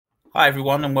Hi,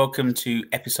 everyone, and welcome to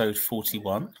episode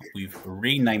 41. We've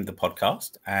renamed the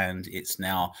podcast, and it's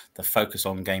now the Focus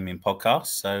on Gaming podcast.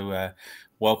 So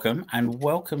welcome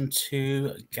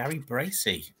to Gary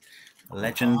Bracey, a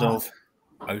legend of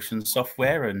Ocean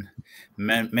Software and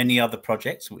many other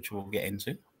projects, which we'll get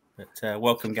into. But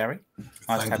welcome, Gary.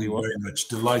 Nice to have you on. Very much.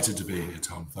 Delighted to be here,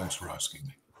 Tom. Thanks for asking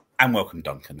me. And welcome,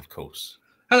 Duncan, of course.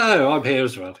 Hello, I'm here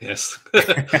as well, yes.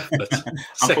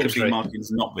 Unfortunately,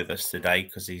 Martin's not with us today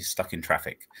because he's stuck in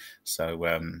traffic. So,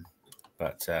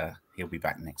 but he'll be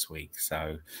back next week.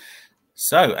 So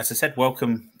as I said,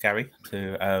 welcome, Gary,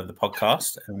 to the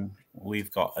podcast. And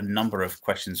we've got a number of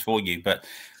questions for you, but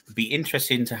it'd be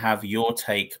interesting to have your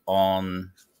take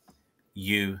on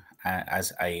you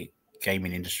as a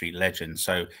gaming industry legend.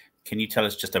 So can you tell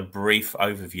us just a brief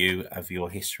overview of your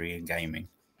history in gaming?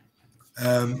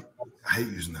 I hate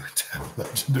using that term.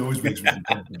 It always makes me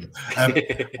uncomfortable.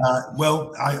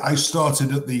 Well, I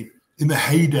started in the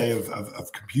heyday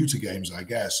of computer games, I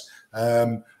guess.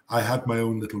 I had my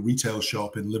own little retail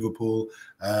shop in Liverpool.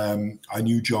 I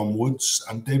knew John Woods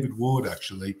and David Ward,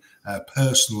 actually,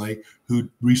 personally, who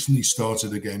recently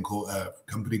started a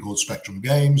company called Spectrum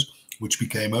Games, which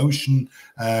became Ocean.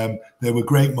 They were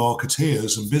great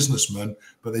marketeers and businessmen,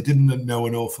 but they didn't know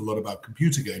an awful lot about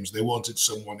computer games. They wanted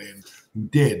someone in who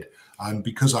did. And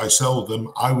because I sold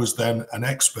them, I was then an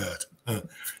expert.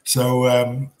 So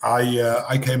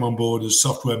I came on board as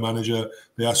software manager.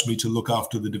 They asked me to look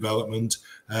after the development.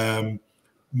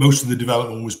 Most of the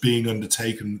development was being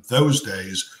undertaken those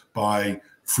days by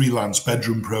freelance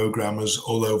bedroom programmers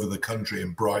all over the country,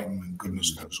 in Brighton and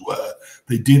goodness knows where.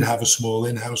 They did have a small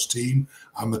in-house team,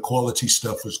 and the quality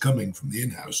stuff was coming from the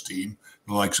in-house team,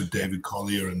 the likes of David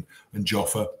Collier and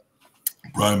Joffa,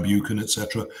 Brian Buchan,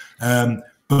 etc.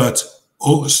 But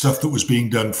all the stuff that was being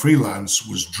done freelance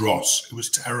was dross. It was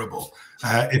terrible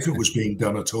if it was being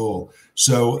done at all.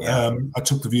 So I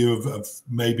took the view of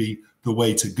maybe the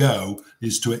way to go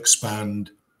is to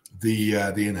expand the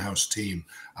in-house team,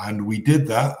 and we did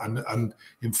that. And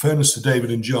in fairness to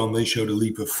David and John, they showed a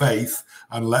leap of faith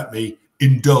and let me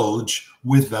indulge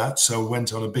with that. So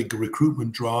went on a big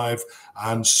recruitment drive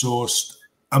and sourced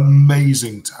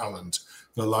amazing talent.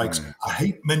 The likes. I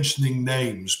hate mentioning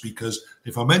names because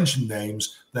if I mention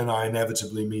names, then I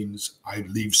inevitably means I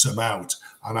leave some out,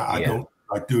 and I don't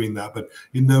like doing that. But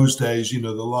in those days,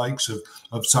 the likes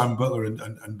of Simon Butler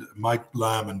and Mike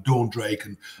Lamb and Dawn Drake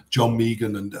and John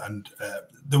Megan and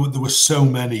there were so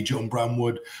many, John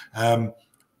Bramwood, and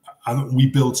we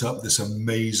built up this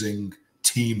amazing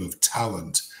team of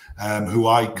talent who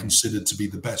I considered to be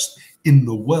the best in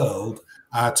the world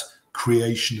at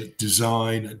creation, at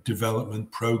design, at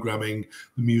development, programming.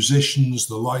 The musicians,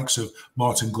 the likes of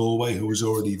Martin Galway, who was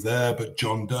already there, but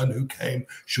John Dunn, who came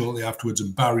shortly afterwards,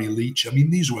 and Barry Leach. I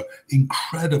mean, these were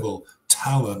incredible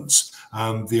talents.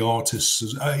 The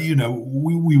artists,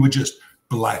 we were just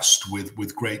blessed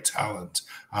with great talent.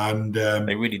 And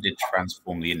they really did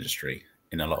transform the industry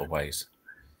in a lot of ways.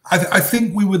 I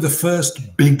think we were the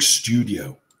first big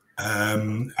studio.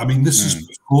 I mean, this is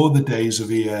before the days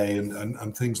of EA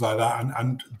and things like that.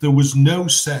 And there was no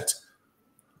set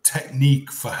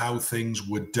technique for how things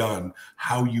were done,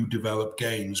 how you develop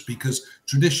games, because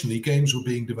traditionally games were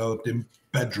being developed in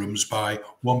bedrooms by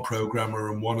one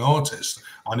programmer and one artist.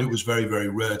 And it was very, very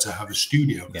rare to have a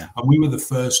studio. Yeah. And we were the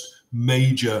first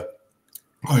major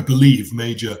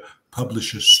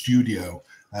publisher studio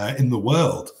in the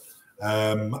world.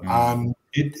 And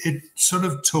it sort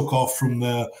of took off from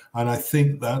there, and I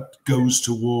think that goes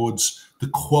towards the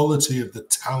quality of the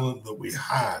talent that we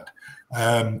had,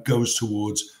 goes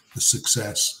towards the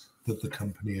success that the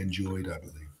company enjoyed, I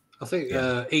believe. I think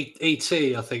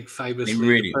E.T., I think famously,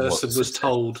 really the person was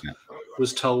told,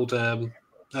 no,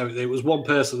 it was one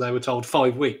person, they were told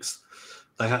 5 weeks.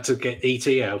 They had to get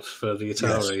E.T. out for the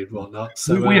Atari and whatnot.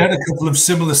 So we had a couple of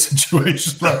similar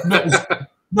situations, like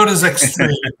not as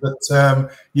extreme, but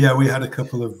we had a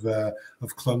couple of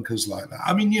clunkers like that.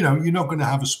 I mean, you're not going to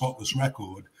have a spotless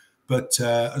record, but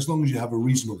as long as you have a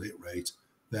reasonable hit rate,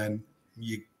 then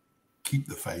you keep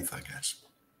the faith, I guess.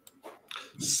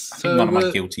 I think one of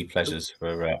my guilty pleasures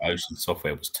for Ocean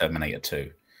Software was Terminator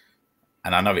 2.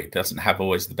 And I know it doesn't have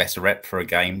always the best rep for a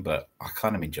game, but I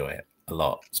kind of enjoy it a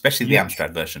lot, especially the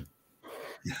Amstrad version.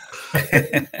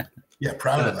 Yeah,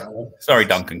 proud of that one. Sorry,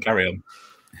 Duncan, carry on.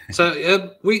 So,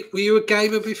 were you a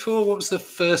gamer before? What was the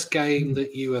first game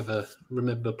that you ever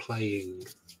remember playing?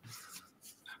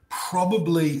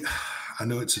 Probably, I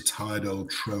know it's a tired old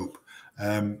trope,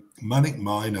 Manic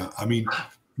Miner. I mean,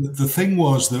 the thing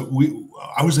was that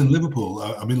I was in Liverpool.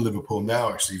 I'm in Liverpool now,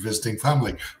 actually, visiting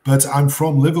family, but I'm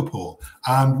from Liverpool,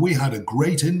 and we had a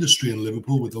great industry in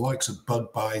Liverpool with the likes of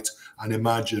Bug Bite and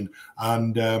Imagine,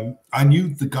 and I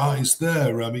knew the guys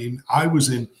there. I mean, I was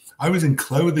in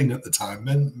clothing at the time,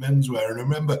 menswear, and I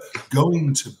remember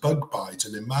going to Bug Bite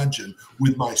and Imagine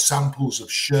with my samples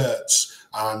of shirts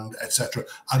and etc.,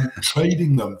 and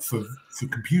trading them for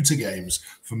computer games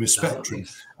for Miss Spectrum.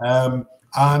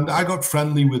 And I got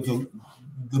friendly with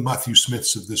the Matthew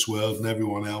Smiths of this world and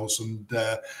everyone else. And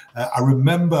I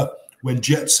remember when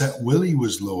Jet Set Willy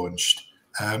was launched,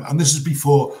 and this is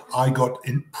before I got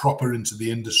proper into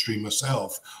the industry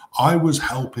myself, I was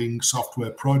helping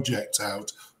Software Project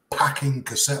out, packing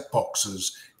cassette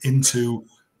boxes into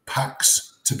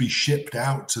packs to be shipped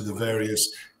out to the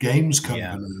various games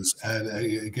companies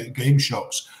and game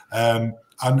shops. And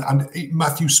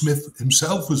Matthew Smith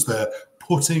himself was there,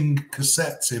 putting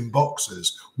cassettes in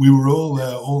boxes. We were all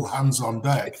there, all hands on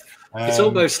deck. It's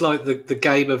almost like the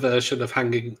gamer version of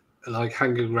hanging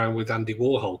around with Andy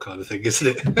Warhol kind of thing,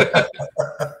 isn't it?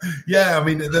 Yeah, I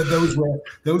mean, those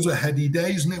were heady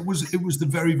days, and it was the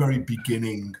very, very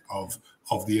beginning of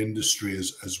the industry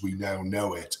as we now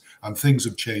know it, and things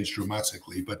have changed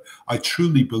dramatically. But I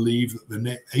truly believe that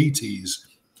the 80s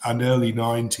and early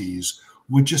 90s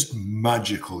were just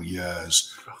magical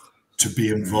years to be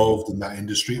involved in that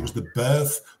industry. It was the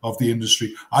birth of the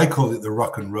industry. I call it the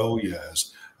rock and roll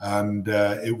years, and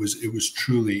it was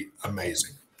truly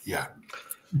amazing. Yeah.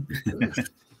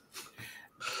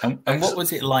 and what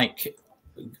was it like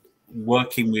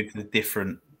working with the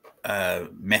different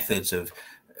methods of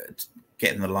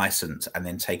getting the license and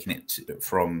then taking it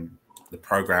from the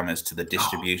programmers to the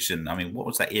distribution? I mean, what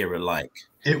was that era like?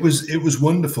 It was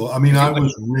wonderful. I mean,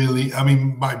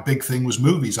 my big thing was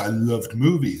movies. I loved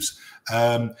movies.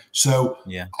 So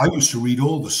I used to read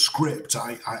all the script.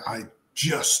 I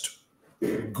just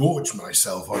gorged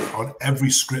myself on every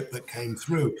script that came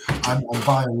through. And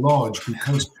by and large,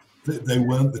 because they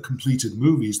weren't the completed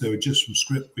movies, they were just from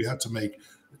script, we had to make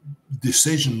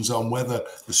decisions on whether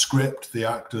the script, the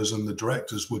actors and the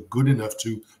directors were good enough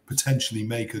to potentially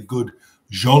make a good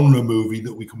genre movie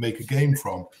that we could make a game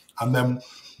from. And then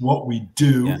what we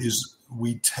do is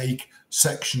we take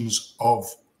sections of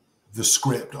the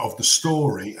script, of the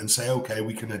story, and say, okay,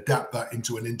 we can adapt that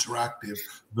into an interactive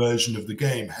version of the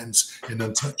game. Hence, in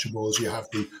Untouchables, you have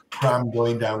the pram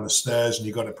going down the stairs and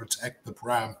you've got to protect the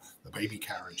pram, the baby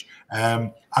carriage.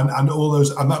 And all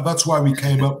those, and that's why we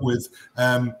came up with,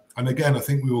 and again, I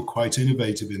think we were quite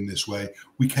innovative in this way.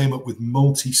 We came up with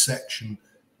multi-section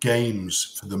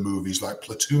games for the movies, like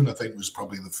Platoon, I think was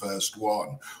probably the first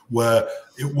one, where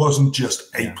it wasn't just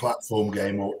a platform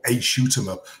game or a shoot 'em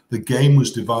up. The game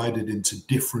was divided into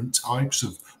different types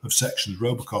of sections.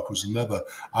 Robocop was another,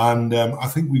 and I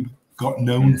think we got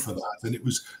known for that, and it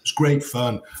was great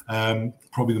fun.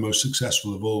 Probably the most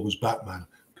successful of all was Batman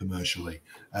commercially,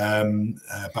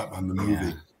 Batman the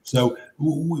movie. So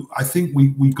I think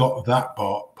we got that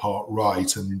part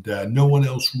right, and no one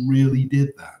else really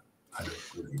did that, I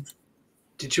don't believe.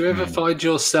 Did you ever find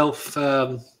yourself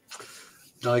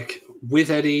like with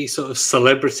any sort of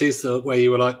celebrities where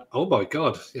you were like, oh my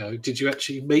God, did you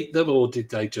actually meet them, or did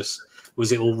they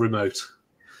was it all remote?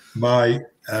 My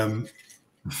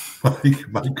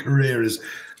career is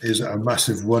a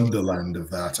massive wonderland of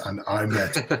that, and I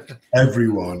met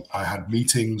everyone. I had a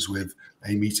meeting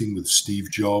with Steve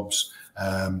Jobs.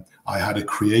 I had a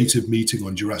creative meeting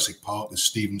on Jurassic Park with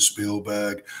Steven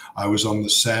Spielberg. I was on the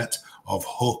set of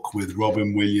Hook with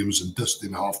Robin Williams and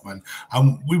Dustin Hoffman,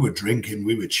 and we were drinking,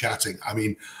 we were chatting. I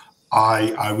mean,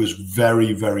 I was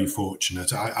very, very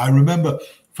fortunate. I remember,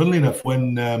 funnily enough,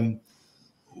 when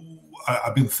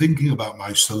I've been thinking about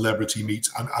my celebrity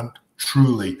meets, and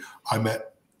truly, I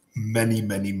met many,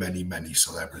 many, many, many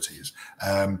celebrities.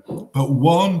 But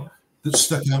one that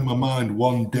stuck out in my mind,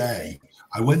 one day,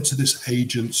 I went to this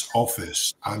agent's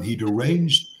office and he'd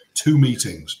arranged 2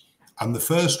 meetings. And the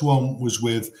first one was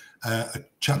with a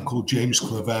chap called James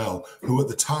Clavell, who at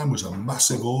the time was a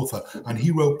massive author, and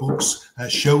he wrote books,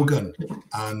 Shogun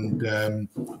and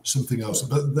something else,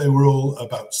 but they were all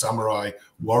about samurai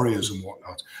warriors and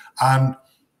whatnot. And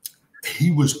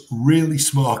he was a really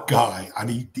smart guy, and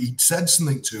he said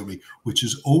something to me which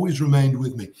has always remained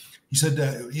with me. He said,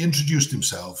 he introduced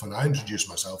himself, and I introduced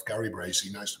myself, Gary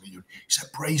Bracey, nice to meet you. He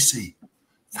said, Bracey,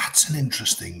 that's an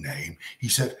interesting name. He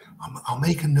said, I'll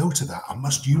make a note of that. I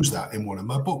must use that in one of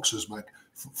my books as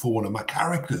for one of my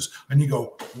characters. And you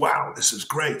go, wow, this is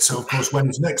great. So, of course, when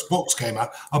his next books came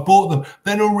out, I bought them.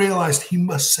 Then I realized he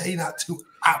must say that to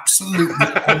absolutely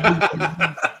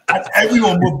everyone. And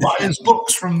everyone would buy his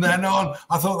books from then on.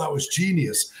 I thought that was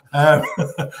genius. And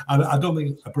I don't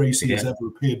think Abrasi has ever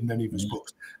appeared in any of his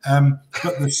books.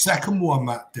 But the second one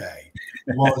that day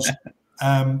was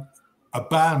a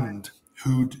band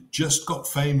who'd just got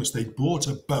famous. They bought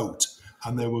a boat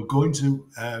and they were going to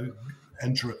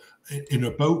enter in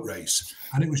a boat race.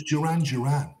 And it was Duran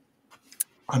Duran.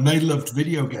 And they loved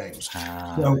video games.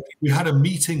 So we had a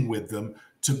meeting with them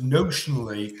to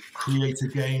notionally create a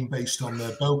game based on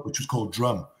their boat, which was called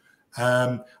Drum.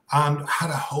 And had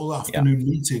a whole afternoon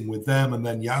meeting with them. And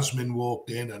then Yasmin walked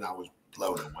in and I was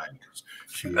blown away because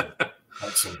she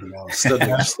had something else.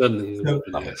 Stunning.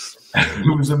 Yes.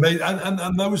 It was amazing.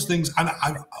 And those things, and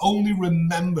I've only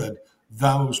remembered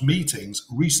those meetings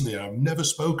recently. I've never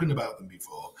spoken about them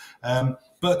before.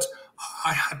 But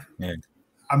I had... Yeah.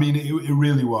 I mean, it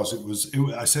really was.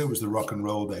 I say it was the rock and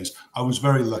roll days. I was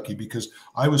very lucky because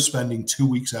I was spending 2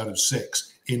 weeks out of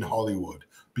 6 in Hollywood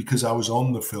because I was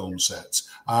on the film sets.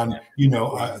 And,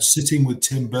 sitting with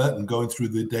Tim Burton, going through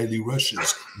the daily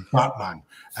rushes, Batman.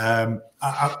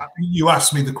 You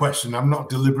asked me the question. I'm not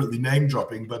deliberately name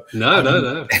dropping, but...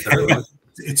 No.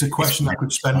 It's a question I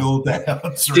could spend all day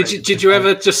answering. Did you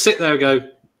ever just sit there and go,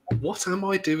 what am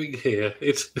I doing here?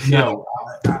 No,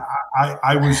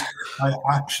 I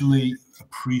actually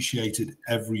appreciated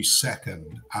every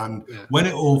second. And when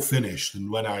it all finished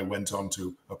and when I went on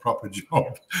to a proper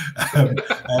job,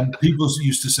 people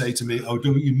used to say to me, oh,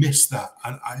 don't you miss that?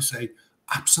 And I say,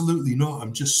 absolutely not.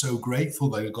 I'm just so grateful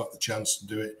that I got the chance to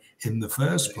do it in the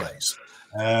first place.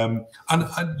 And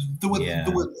there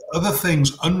were other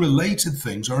things, unrelated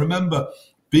things. I remember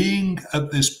being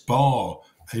at this bar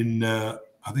in...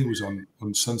 I think it was on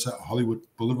Sunset Hollywood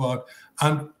Boulevard,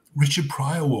 and Richard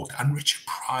Pryor walked. And Richard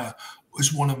Pryor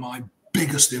was one of my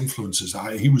biggest influences.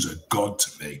 He was a god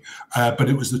to me. But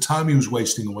it was the time he was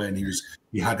wasting away, and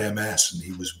he had MS, and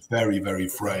he was very, very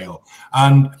frail.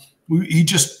 And he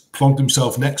just plonked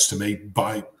himself next to me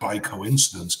by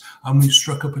coincidence, and we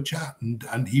struck up a chat.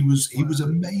 And he was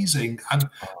amazing. And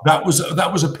that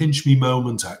was a pinch me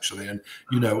moment, actually. And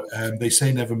they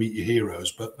say never meet your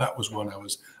heroes, but that was one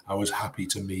I was happy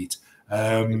to meet.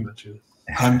 And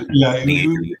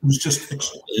it was just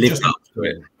lived up to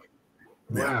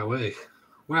it.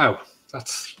 Wow,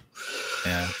 that's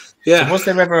yeah. So was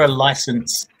there ever a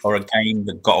license or a game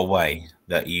that got away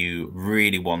that you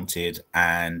really wanted,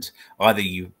 and either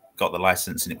you got the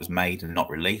license and it was made and not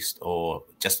released, or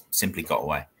just simply got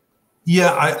away?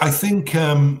 Yeah, I think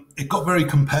it got very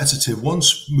competitive.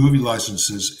 Once movie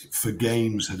licenses for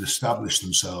games had established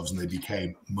themselves and they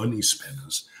became money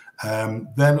spinners,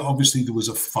 then obviously there was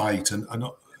a fight. And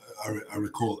I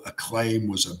recall Acclaim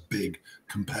was a big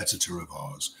competitor of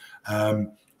ours.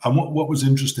 And what was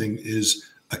interesting is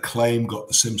Acclaim got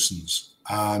The Simpsons.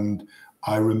 And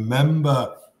I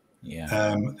remember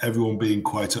everyone being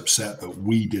quite upset that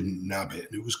we didn't nab it.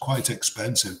 It was quite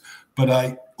expensive. But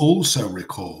I also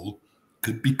recall,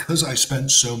 because I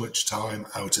spent so much time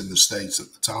out in the States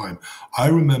at the time, I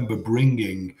remember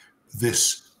bringing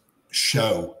this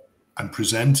show and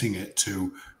presenting it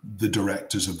to the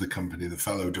directors of the company, the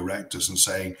fellow directors, and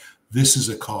saying, this is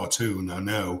a cartoon, I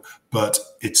know, but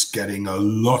it's getting a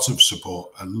lot of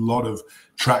support, a lot of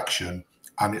traction,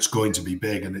 and it's going to be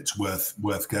big and it's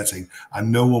worth getting.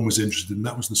 And no one was interested, and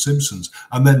that was The Simpsons.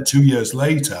 And then 2 years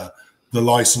later, the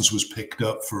license was picked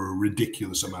up for a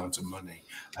ridiculous amount of money.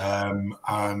 That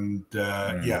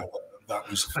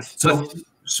was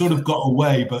sort of got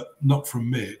away, but not from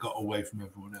me. It got away from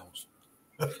everyone else.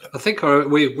 I think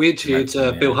we interviewed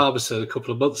Bill Harbison a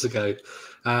couple of months ago,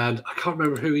 and I can't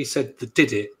remember who he said that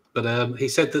did it, but he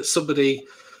said that somebody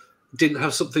didn't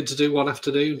have something to do one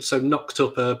afternoon, so knocked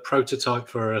up a prototype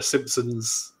for a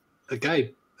Simpsons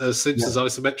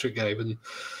isometric game, and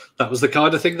that was the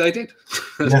kind of thing they did.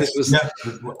 Yes,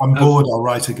 I'm bored. I'll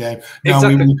write a game. No,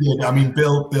 exactly. we did. I mean,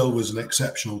 Bill was an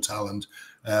exceptional talent,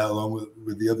 along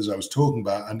with the others I was talking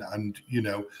about, and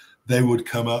they would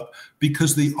come up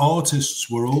because the artists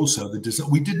were also the design.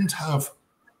 We didn't have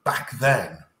back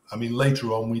then. I mean,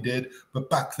 later on we did, but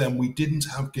back then we didn't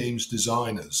have games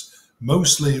designers.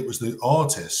 Mostly it was the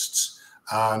artists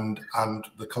and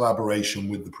the collaboration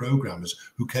with the programmers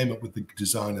who came up with the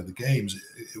design of the games.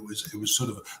 It was sort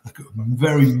of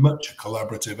very much a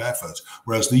collaborative effort.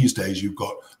 Whereas these days you've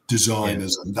got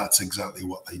designers and that's exactly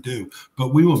what they do.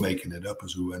 But we were making it up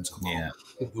as we went along. Yeah.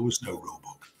 There was no rule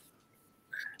book.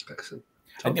 Excellent.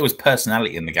 I think there was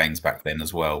personality in the games back then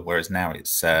as well, whereas now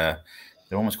it's they're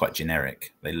almost quite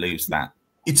generic. They lose that.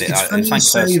 It's funny you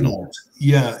say that.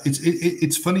 Yeah,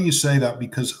 it's funny you say that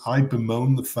because I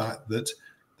bemoan the fact that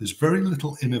there's very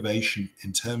little innovation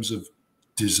in terms of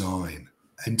design.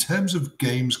 in terms of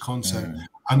games concept,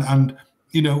 and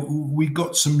you know, we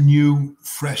got some new,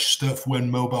 fresh stuff when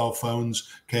mobile phones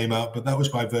came out, but that was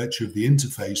by virtue of the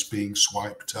interface being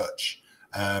swipe touch,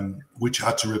 which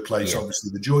had to replace,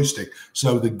 obviously, the joystick.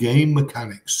 So the game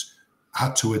mechanics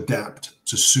had to adapt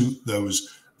to suit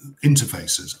those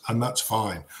interfaces, and that's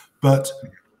fine. But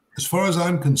as far as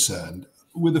I'm concerned,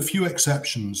 with a few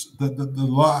exceptions, the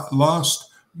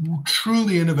last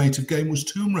truly innovative game was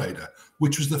Tomb Raider,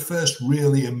 which was the first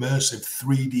really immersive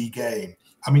 3D game.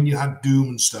 I mean, you had Doom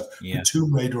and stuff, but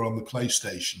Tomb Raider on the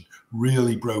PlayStation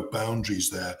really broke boundaries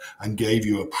there and gave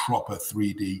you a proper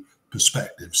 3D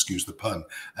perspective, excuse the pun.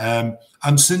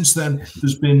 And since then,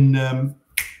 there's been,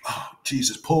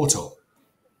 Portal.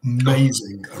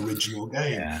 Amazing original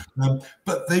game.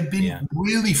 But they've been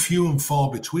really few and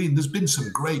far between. There's been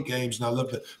some great games, and I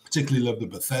particularly love the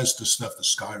Bethesda stuff, the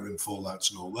Skyrim, Fallouts,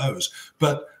 and all those.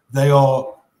 But they are,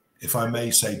 if I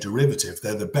may say, derivative.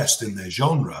 They're the best in their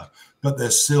genre, but they're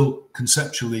still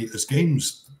conceptually as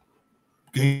games.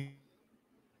 There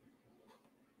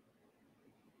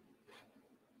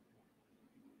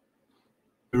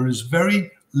is very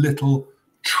little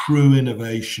true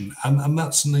innovation, and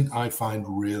that's something I find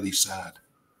really sad.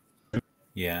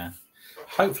 Yeah,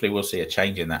 hopefully we'll see a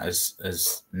change in that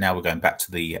as now we're going back to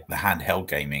the handheld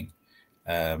gaming.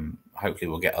 Hopefully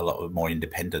we'll get a lot of more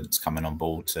independents coming on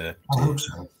board to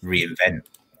reinvent.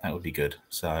 That would be good.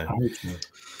 So I hope so.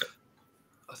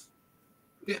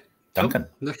 Yeah, Duncan.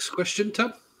 Next question,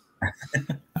 Tom.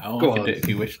 Go on. Do it if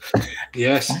you wish.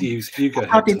 Yes, you go.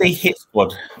 How did the Hit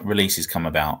Squad releases come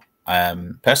about?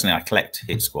 Personally, I collect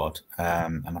Hit Squad,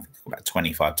 and I think about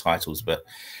 25 titles, but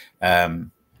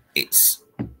it's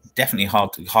definitely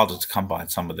harder to come by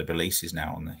some of the releases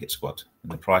now on the Hit Squad,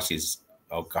 and the prices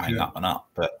are going up and up.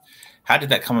 But how did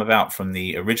that come about from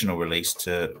the original release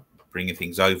to bringing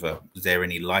things over? Was there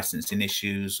any licensing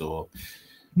issues or?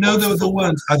 No, there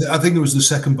weren't. I think it was the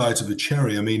second bite of the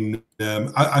cherry. I mean,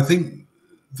 I think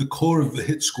the core of the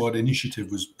Hit Squad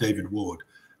initiative was David Ward,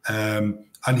 and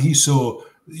he saw,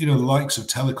 you know, the likes of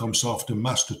Telecom Soft and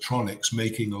Mastertronics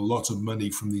making a lot of money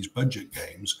from these budget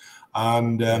games,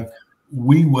 and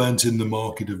we weren't in the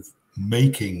market of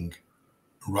writing,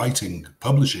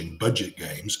 publishing budget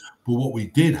games. But what we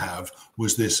did have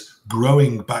was this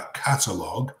growing back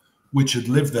catalogue, which had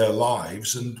lived their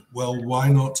lives, and well, why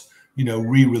not, you know,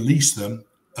 re-release them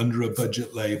under a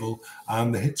budget label?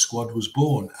 And the Hit Squad was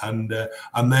born, and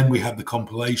then we had the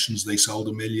compilations. They sold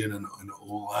 1 million and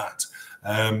all that.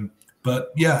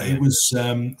 But it was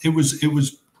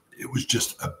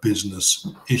just a business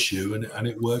issue, and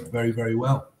it worked very, very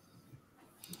well.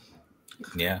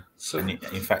 Yeah. So, and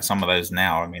in fact, some of those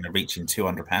now, I mean, are reaching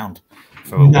 £200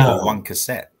 for one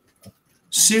cassette.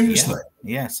 Seriously?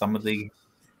 Yeah. Some of the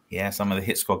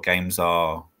Hit Squad games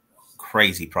are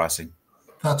crazy pricing.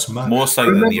 That's mad. More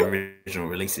so than the original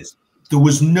releases. There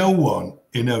was no one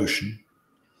in Ocean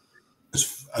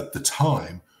at the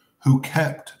time who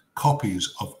kept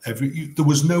copies of there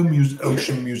was no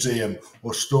Ocean museum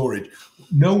or storage.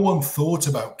 No one thought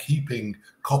about keeping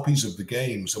copies of the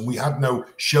games, and we had no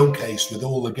showcase with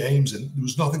all the games, and there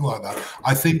was nothing like that.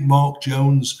 I think Mark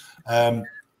Jones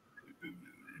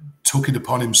took it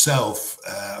upon himself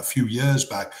a few years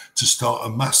back to start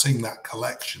amassing that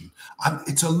collection. And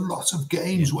it's a lot of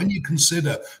games when you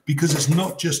consider, because it's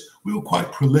not just, we were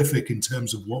quite prolific in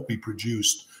terms of what we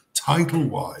produced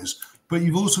title-wise, but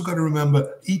you've also got to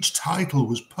remember each title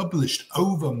was published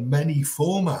over many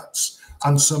formats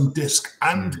and some disc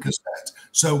and cassette.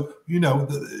 So, you know,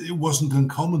 it wasn't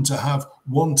uncommon to have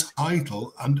one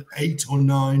title and 8 or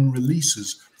 9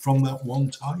 releases from that one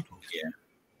title.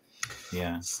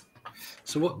 Yeah.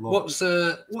 So what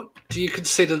do you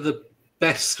consider the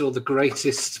best or the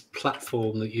greatest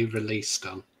platform that you released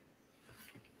on?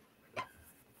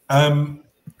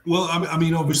 Well, I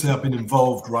mean, obviously I've been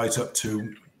involved right up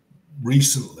to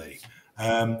recently.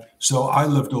 So I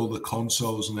loved all the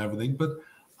consoles and everything, but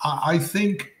I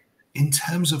think in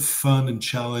terms of fun and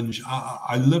challenge,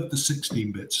 I loved the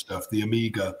 16-bit stuff, the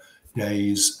Amiga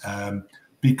days,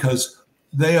 because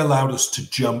they allowed us to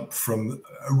jump from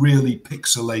a really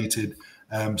pixelated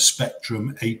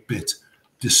Spectrum 8-bit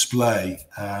display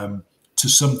to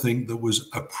something that was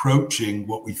approaching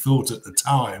what we thought at the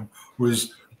time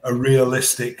was a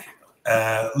realistic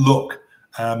look.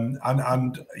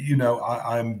 And you know,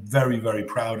 I'm very, very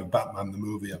proud of Batman the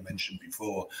movie I mentioned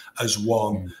before as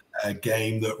one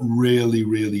game that really,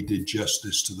 really did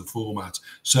justice to the format.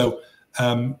 So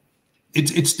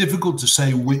it's difficult to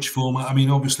say which format. I mean,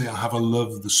 obviously I have a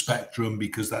love of the Spectrum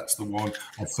because that's the one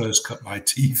I first cut my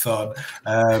teeth on.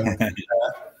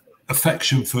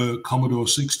 affection for Commodore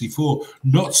 64,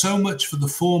 not so much for the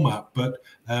format, but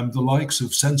the likes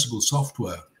of Sensible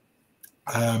Software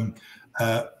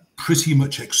pretty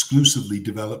much exclusively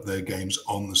developed their games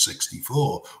on the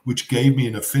 64, which gave me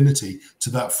an affinity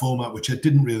to that format, which I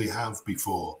didn't really have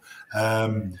before.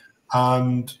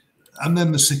 And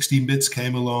then the 16 bits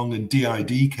came along, and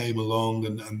DID came along,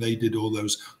 and they did all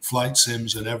those flight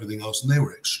sims and everything else, and they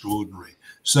were extraordinary.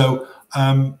 So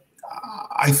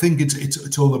I think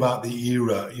it's all about the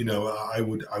era. You know, I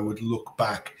would look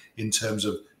back in terms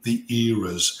of the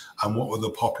eras and what were the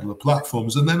popular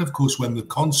platforms. And then, of course, when the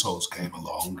consoles came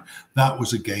along, that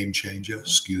was a game changer,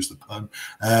 excuse the pun.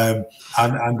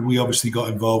 And we obviously got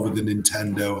involved with the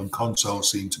Nintendo, and consoles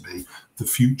seemed to be the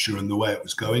future and the way it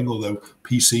was going, although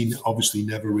PC obviously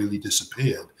never really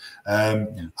disappeared.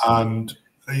 And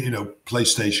you know,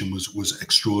 PlayStation was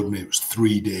extraordinary. It was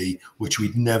 3D, which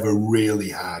we'd never really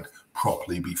had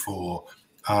properly before,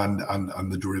 and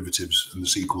the derivatives and the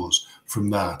sequels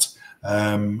from that.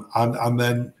 And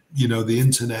then, you know, the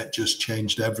internet just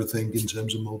changed everything in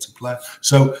terms of multiplayer.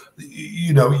 So,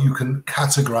 you know, you can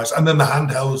categorize. And then the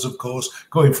handhelds, of course,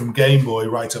 going from Game Boy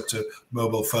right up to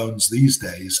mobile phones these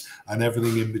days and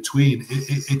everything in between.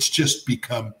 It's just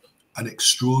become an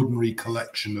extraordinary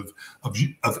collection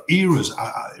of eras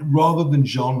rather than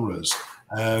genres.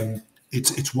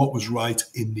 It's what was right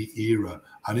in the era,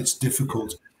 and it's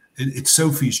difficult. It's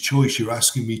Sophie's choice. You're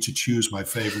asking me to choose my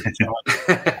favorite child.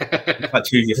 Like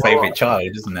choose your favorite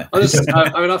child, isn't it?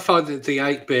 I mean, I find that the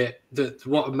 8-bit, that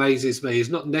what amazes me is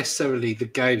not necessarily the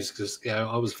games, because, you know,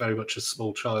 I was very much a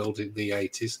small child in the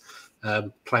 80s,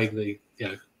 playing the, you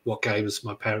know, what games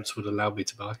my parents would allow me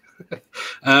to buy.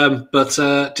 But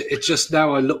it's just,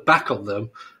 now I look back on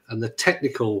them, and the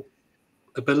technical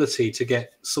ability to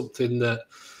get something that,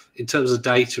 in terms of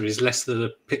data, is less than a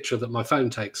picture that my phone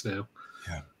takes now.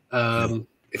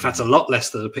 In fact, a lot less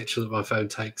than a picture that my phone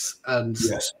takes. And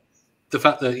the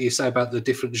fact that you say about the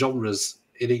different genres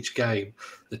in each game,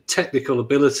 the technical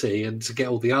ability, and to get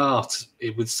all the art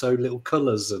with so little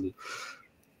colours, and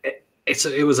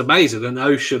it was amazing. And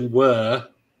Ocean were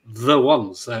the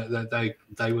ones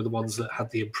they were the ones that had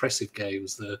the impressive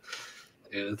games, the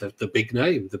big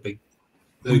name, the big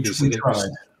movies.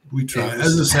 We tried.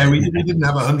 As I say, we didn't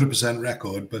have a 100%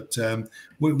 record, but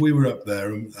we were up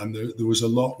there, and there was a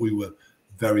lot we were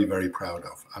very, very proud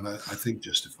of, and I think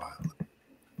justifiably.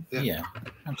 Yeah,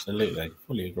 absolutely.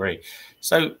 Fully agree.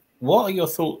 So what are your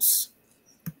thoughts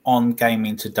on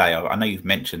gaming today? I know you've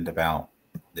mentioned about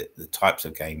the types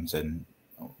of games, and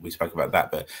we spoke about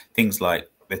that, but things like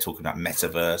they're talking about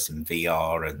metaverse and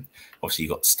VR, and obviously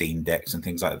you've got Steam Decks and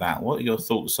things like that. What are your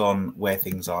thoughts on where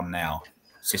things are now,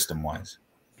 system-wise?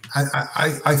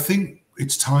 I think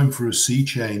it's time for a sea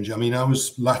change. I mean, I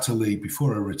was latterly,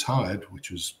 before I retired, which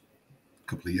was a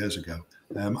couple of years ago,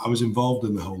 I was involved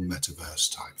in the whole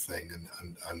metaverse type thing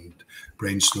and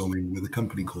brainstorming with a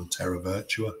company called Terra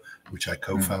Virtua, which I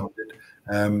co-founded.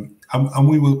 And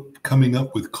we were coming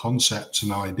up with concepts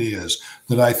and ideas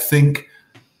that I think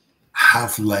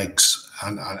have legs,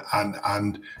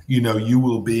 and you know, you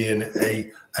will be in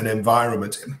an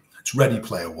environment. It's Ready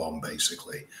Player One,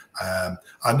 basically,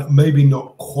 and maybe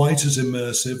not quite as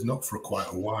immersive, not for quite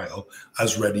a while,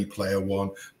 as Ready Player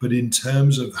One, but in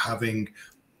terms of having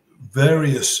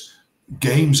various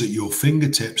games at your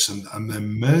fingertips and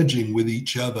then merging with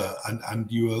each other, and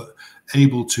you are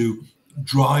able to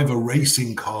drive a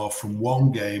racing car from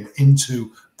one game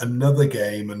into another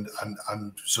game and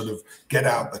sort of get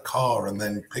out the car and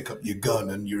then pick up your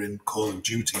gun and you're in Call of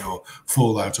Duty or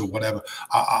Fallout or whatever.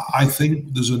 I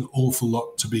think there's an awful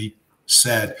lot to be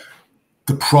said.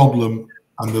 The problem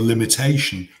and the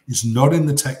limitation is not in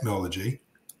the technology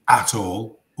at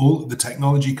all. All the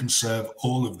technology can serve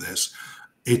all of this.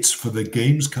 It's for the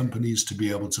games companies to be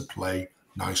able to play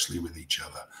nicely with each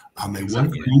other, and they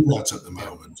won't do that at the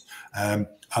moment. And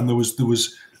there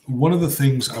was one of the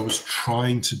things I was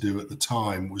trying to do at the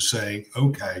time was saying,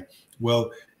 okay,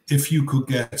 well, if you could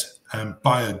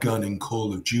buy a gun in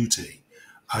Call of Duty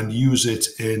and use it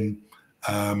in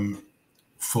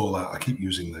Fallout, I keep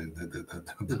using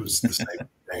the same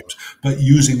names, but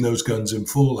using those guns in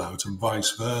Fallout and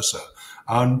vice versa,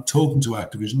 and talking to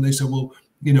Activision, they said, well,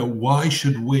 you know, why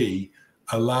should we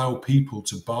allow people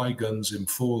to buy guns in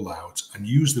Fallout and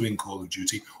use them in Call of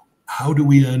Duty? How do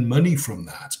we earn money from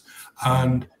that?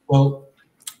 And, well,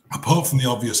 apart from the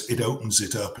obvious, it opens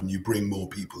it up and you bring more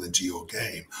people into your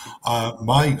game.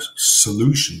 My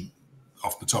solution,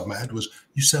 off the top of my head, was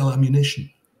you sell ammunition.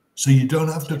 So you don't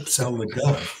have to sell the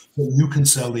gun, but you can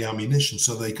sell the ammunition.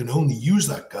 So they can only use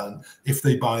that gun if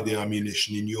they buy the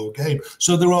ammunition in your game.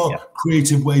 So there are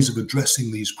creative ways of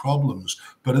addressing these problems.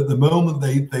 But at the moment,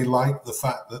 they like the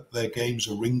fact that their games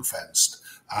are ring-fenced.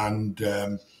 And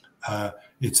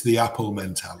it's the Apple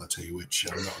mentality, which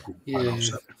I'm not a good fan of.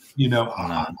 So, you know,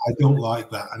 I don't like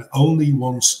that. And only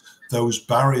once those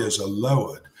barriers are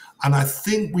lowered, and I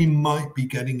think we might be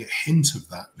getting a hint of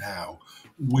that now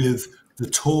with the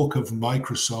talk of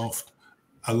Microsoft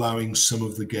allowing some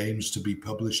of the games to be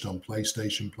published on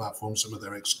PlayStation platforms, some of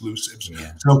their exclusives.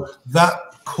 Yeah. So that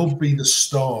could be the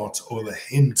start or the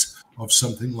hint of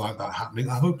something like that happening.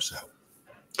 I hope so.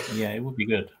 Yeah, it would be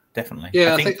good. Definitely.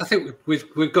 Yeah, I think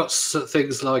we've got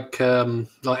things like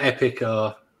Epic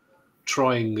are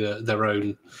trying their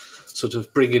own sort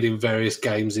of bringing in various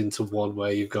games into one,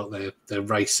 where you've got their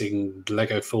racing,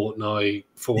 Lego Fortnite,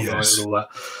 yes, and all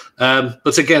that.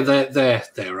 But again,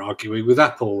 they're arguing with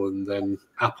Apple, and then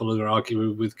Apple are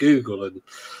arguing with Google, and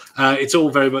it's all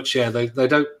very much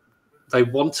they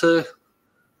want to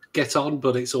get on,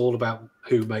 but it's all about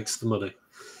who makes the money.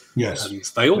 Yes, and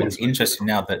they always. It's interesting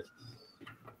now that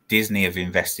Disney have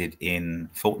invested in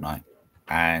Fortnite,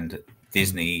 and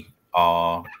Disney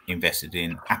are invested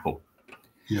in Apple.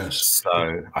 Yes.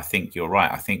 So I think you're right.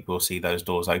 I think we'll see those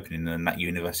doors opening and that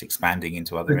universe expanding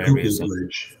into other areas.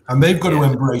 And they've got to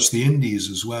embrace the indies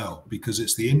as well, because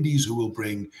it's the indies who will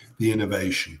bring the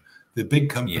innovation. The big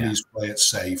companies play it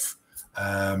safe.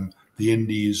 The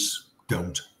indies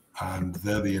don't, and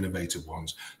they're the innovative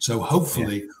ones. So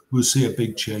hopefully we'll see a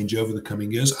big change over the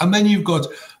coming years. And then you've got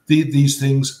these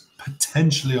things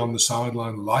potentially on the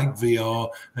sideline, like VR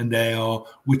and AR,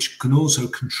 which can also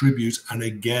contribute and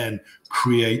again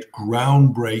create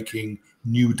groundbreaking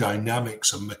new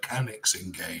dynamics and mechanics in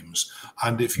games.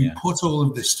 And if you put all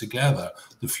of this together,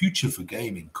 the future for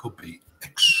gaming could be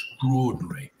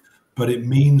extraordinary. But it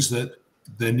means that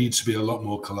there needs to be a lot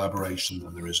more collaboration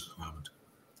than there is at the moment.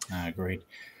 I agree.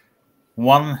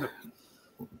 One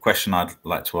question I'd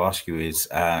like to ask you is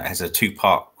as a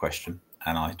two-part question,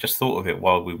 and I just thought of it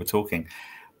while we were talking.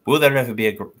 Will there ever be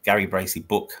a Gary Bracey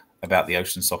book about the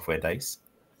Ocean Software days?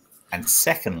 And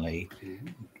secondly,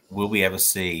 will we ever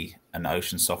see an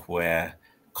Ocean Software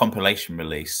compilation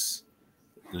release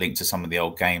linked to some of the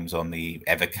old games on the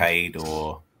Evercade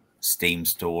or Steam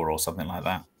store or something like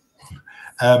that?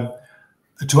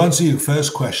 To answer your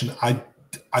first question,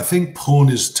 I think porn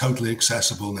is totally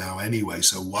accessible now anyway,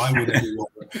 so why would anyone?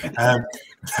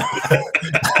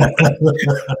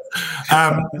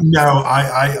 No,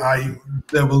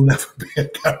 there will never be a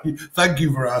Gary. Thank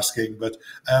you for asking, but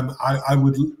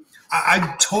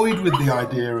I toyed with the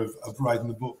idea of writing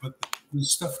the book, but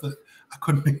there's stuff that I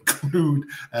couldn't include,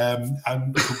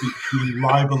 and could be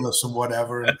libelous and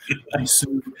whatever, and be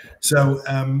sued. So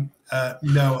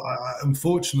no,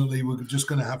 unfortunately, we're just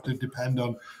going to have to depend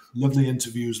on lovely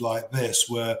interviews like this,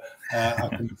 where I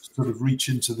can sort of reach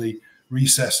into the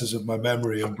recesses of my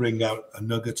memory and bring out a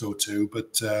nugget or two.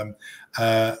 But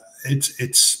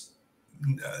it's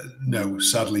no,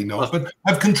 sadly not. But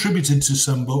I've contributed to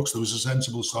some books. There was a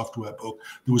Sensible Software book.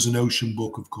 There was an Ocean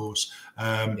book, of course.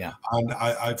 And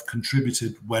I've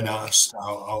contributed when asked.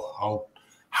 I'll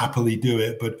happily do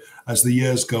it. But as the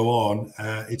years go on,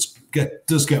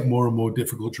 does get more and more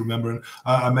difficult to remember. And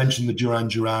I mentioned the Duran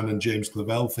Duran and James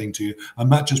Clavell thing to you,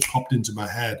 and that just popped into my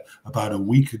head about a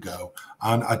week ago.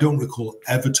 And I don't recall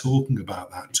ever talking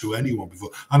about that to anyone before.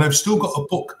 And I've still got a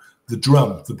book. The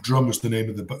Drum was the name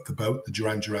of the boat, the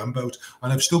Duran Duran boat,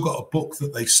 and I've still got a book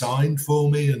that they signed for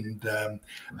me, and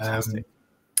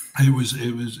it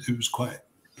was quite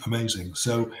amazing.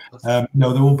 So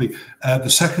no, there won't be. The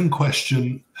second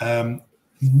question, I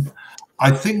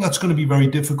think that's going to be very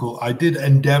difficult. I did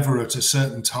endeavour at a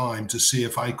certain time to see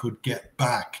if I could get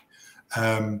back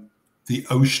the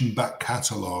Ocean back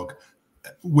catalogue,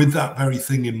 with that very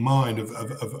thing in mind of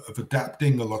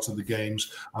adapting a lot of the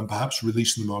games and perhaps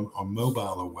releasing them on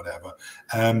mobile or whatever.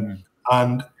 And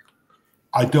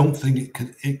I don't think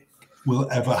it will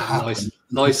ever happen.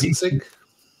 Licensing?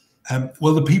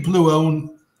 Well, the people who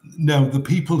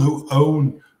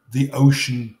own the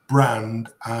Ocean brand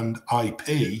and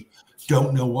IP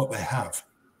don't know what they have.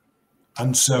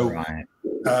 And so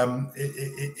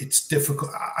it's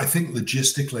difficult, I think,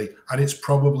 logistically, and it's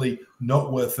probably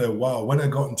not worth their while. When I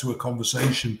got into a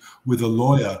conversation with a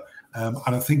lawyer, and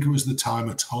I think it was the time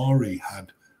Atari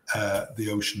had the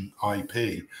Ocean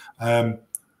IP,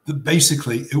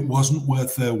 basically it wasn't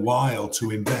worth their while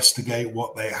to investigate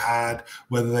what they had,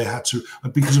 whether they had to,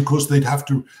 because of course they'd have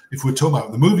to, if we're talking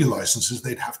about the movie licenses,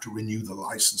 they'd have to renew the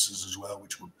licenses as well,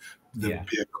 which would be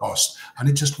a cost, and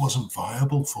it just wasn't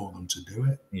viable for them to do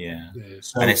it.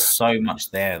 So, and there's so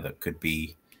much there that could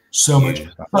be much,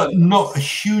 but not a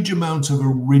huge amount of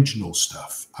original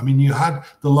stuff. I mean, you had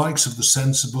the likes of the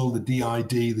Sensible, the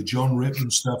DID, the John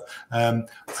Rippman stuff.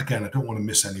 Again, I don't want to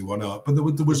miss anyone out, but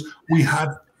we had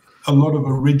a lot of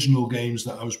original games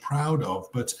that I was proud of,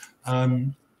 but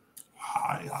I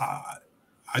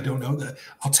don't know that.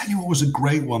 I'll tell you what was a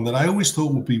great one that I always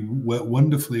thought would be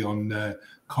wonderfully on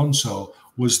console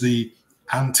was the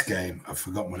Ant game. I've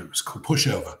forgotten what it was called.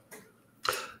 Pushover.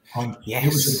 I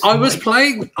was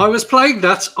playing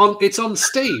that on. It's on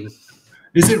Steam.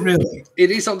 Is it really?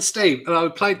 It is on Steam, and I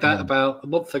played that about a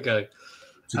month ago.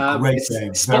 It's a great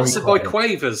game. Sponsored by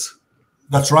Quavers.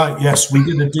 That's right. Yes, we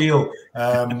did a deal.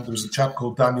 There was a chap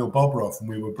called Daniel Bobroff, and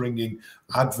we were bringing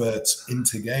adverts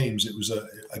into games. It was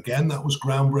that was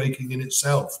groundbreaking in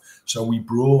itself. So we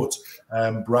brought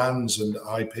brands and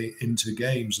IP into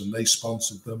games, and they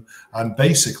sponsored them. And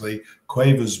basically,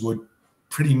 Quavers would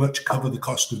pretty much cover the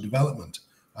cost of development,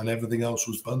 and everything else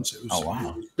was buns.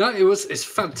 It was it's a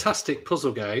fantastic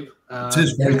puzzle game. It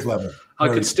is very clever. I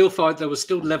could still find there were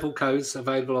still level codes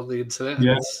available on the internet.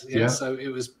 So it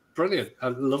was brilliant. I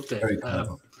loved it.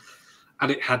 And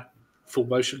it had full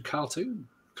motion cartoon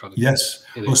kind of. Yes.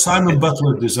 Well, Simon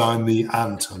Butler designed the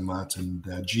ant on that,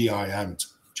 and GI Ant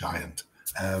Giant,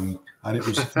 and it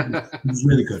was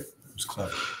really good. It was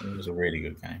clever. It was a really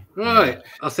good game. Right.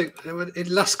 I think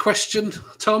last question,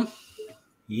 Tom.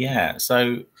 Yeah.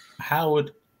 So I'm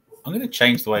going to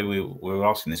change the way we were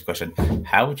asking this question.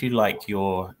 How would you like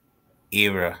your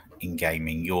era in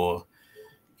gaming, your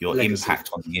impact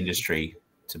on the industry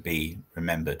to be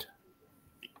remembered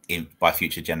by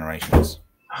future generations?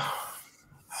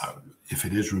 If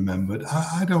it is remembered,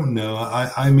 I don't know.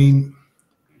 I mean,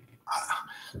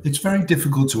 it's very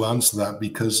difficult to answer that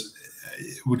because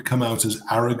it would come out as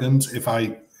arrogant if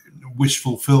I wish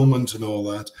fulfillment and all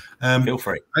that. Feel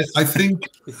free. I think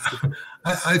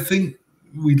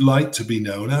we'd like to be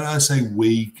known, and I say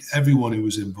we, everyone who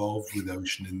was involved with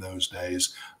Ocean in those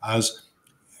days, as,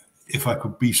 if I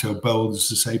could be so bold as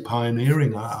to say,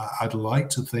 pioneering. I'd like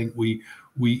to think we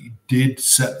did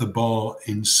set the bar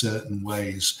in certain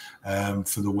ways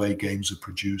for the way games are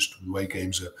produced, the way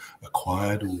games are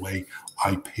acquired, the way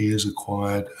IP is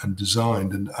acquired and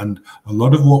designed. And a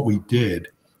lot of what we did,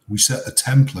 we set a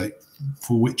template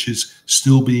for which is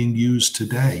still being used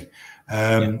today.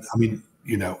 I mean,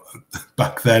 you know,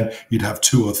 back then you'd have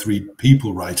 2 or 3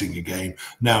 people writing a game.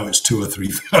 Now it's 2,000 or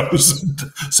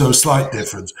 3,000, so a slight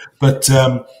difference. But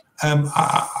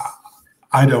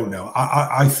I don't know.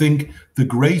 I think the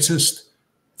greatest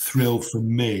thrill for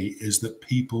me is that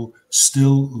people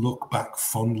still look back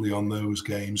fondly on those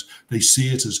games. They see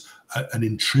it as an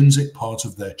intrinsic part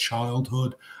of their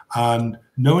childhood. And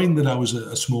knowing that I was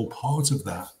a small part of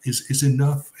that is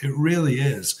enough. It really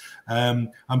is. And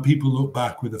people look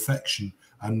back with affection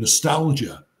and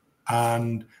nostalgia,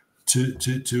 and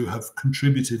to have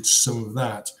contributed some of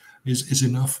that is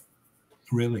enough,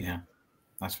 really. Yeah,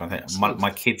 that's what I think. My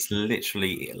kids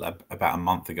literally about a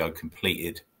month ago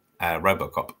completed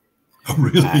RoboCop. Oh,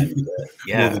 really? And,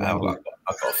 yeah, I've got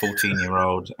a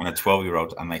 14-year-old and a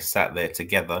 12-year-old, and they sat there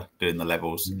together doing the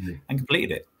levels and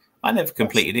completed it. I never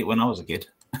completed it when I was a kid.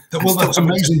 Well, that's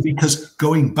amazing, because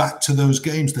going back to those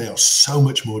games, they are so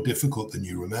much more difficult than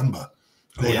you remember.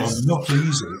 They are not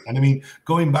easy. And I mean,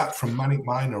 going back from Manic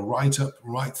Miner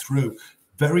right through,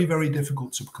 very, very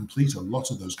difficult to complete a lot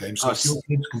of those games. So if your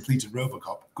kids completed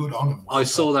RoboCop, good on them. I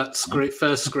saw that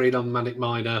first screen on Manic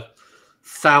Miner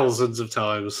thousands of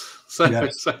times. So,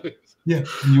 yeah,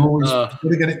 you always got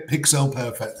to get it pixel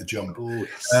perfect, the jump.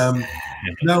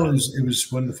 No, it was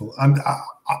wonderful. And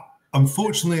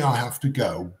unfortunately, I have to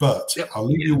go, but I'll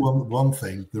leave you one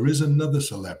thing. There is another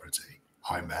celebrity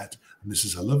I met, and this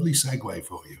is a lovely segue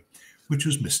for you, which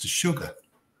was Mr. Sugar.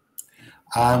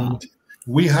 And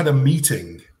we had a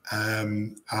meeting,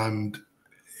 and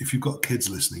if you've got kids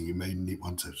listening, you may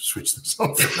want to switch this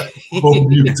off or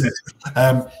mute it.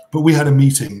 But we had a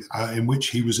meeting in which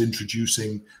he was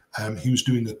introducing, he was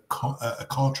doing a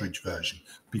cartridge version,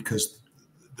 because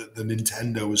the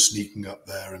Nintendo was sneaking up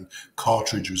there and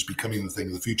cartridge was becoming the thing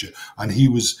of the future. And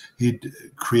he'd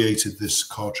created this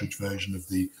cartridge version of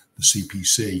the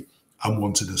CPC and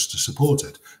wanted us to support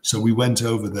it. So we went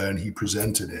over there and he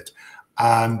presented it.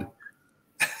 And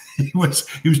he was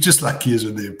just like he is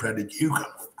with the Apprentice. You can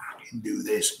fucking do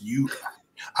this. You can.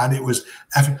 And it was,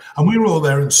 and we were all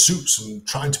there in suits and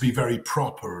trying to be very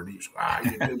proper. And he's,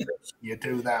 you do this, you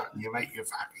do that, and you make your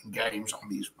fucking games on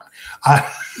these.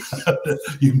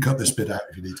 You can cut this bit out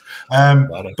if you need.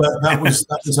 But that was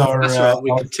our. That's right.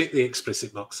 We can tick the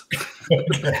explicit box.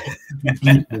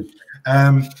 Completely.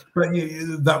 But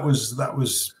that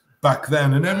was back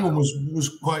then, and everyone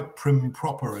was quite prim and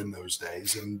proper in those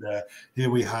days. And here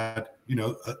we had,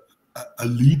 a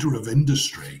leader of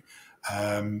industry,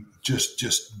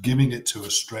 just giving it to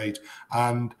us straight.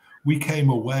 And we came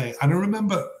away, and I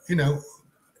remember,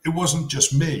 it wasn't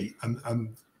just me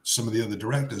and some of the other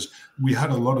directors. We had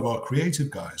a lot of our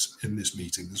creative guys in this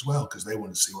meeting as well, because they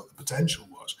wanted to see what the potential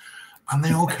was, and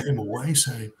they all came away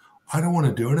saying, I don't want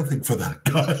to do anything for that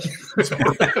guy.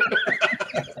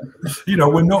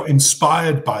 We're not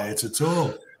inspired by it at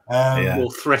all. Or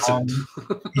threatened.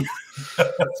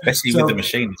 Especially with the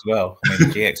machine as well. I mean,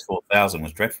 the GX4000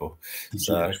 was dreadful. The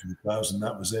GX4000,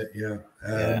 that was it,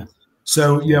 yeah.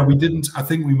 So, we didn't, I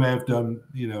think we may have done,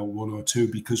 one or two,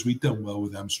 because we'd done well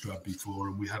with Amstrad before,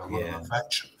 and we had a lot of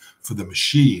affection for the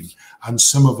machine. And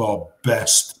some of our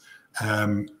best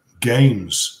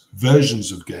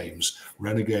versions of games,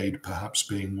 Renegade perhaps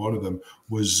being one of them,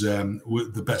 was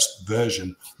the best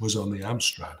version was on the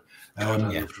Amstrad.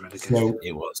 So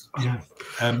it was.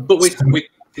 But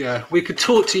we could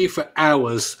talk to you for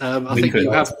hours. I think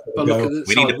you have. But look at the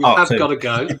time, we have got to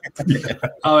go.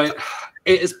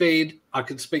 It has been. I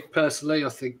can speak personally. I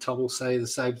think Tom will say the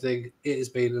same thing. It has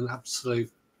been an absolute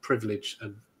privilege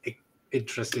and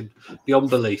interesting beyond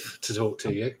belief to talk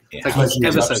to you. Thank you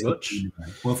ever so much.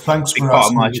 Well, thanks for part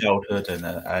of my childhood,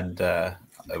 and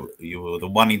you were the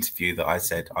one interview that I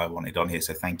said I wanted on here.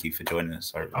 So thank you for joining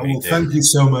us. Thank you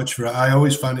so much for it. I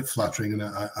always find it flattering, and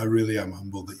I really am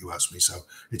humbled that you asked me. So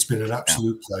it's been an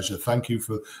absolute pleasure. Thank you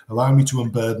for allowing me to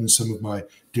unburden some of my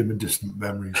dim and distant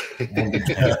memories.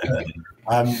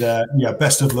 And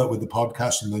best of luck with the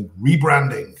podcast and the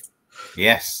rebranding.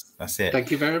 Yes, that's it. Thank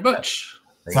you very much.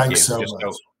 Thanks so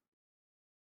much.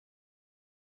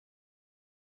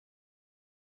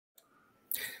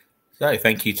 So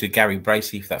thank you to Gary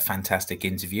Bracey for that fantastic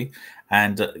interview.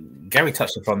 And Gary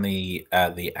touched upon the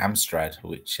Amstrad,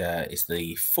 which is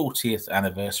the 40th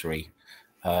anniversary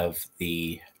of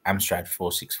the Amstrad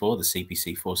 464, the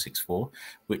CPC 464,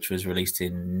 which was released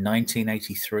in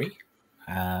 1983.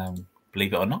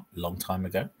 Believe it or not, a long time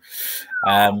ago.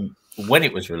 When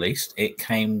it was released, it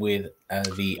came with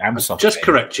the Amstrad. Just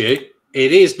correct you.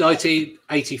 It is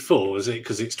 1984, is it?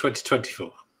 Because it's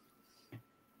 2024.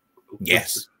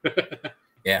 Yes.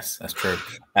 Yes, that's true.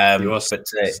 But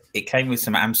it came with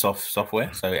some Amsoft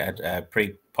software, so it had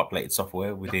pre-populated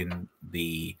software within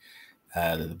the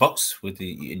box.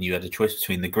 And you had a choice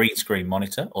between the green screen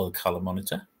monitor or the color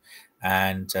monitor,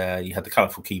 and you had the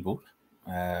colorful keyboard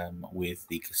with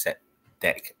the cassette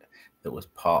deck that was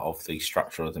part of the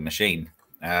structure of the machine.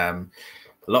 A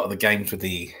lot of the games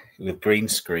with green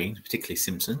screen, particularly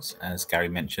Simpsons, as Gary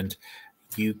mentioned,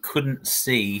 you couldn't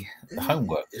see the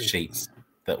homework sheets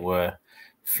that were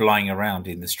flying around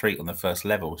in the street on the first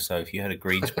level. So if you had a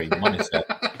green screen monitor,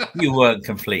 you weren't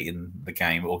completing the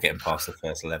game or getting past the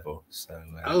first level. So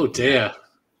oh dear,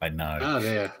 I know. Oh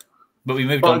dear. But we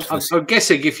moved on to I'm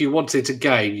guessing if you wanted to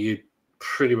game, you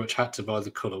pretty much had to buy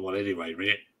the colour one anyway.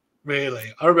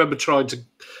 Really, I remember trying to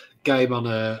game on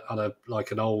an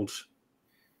old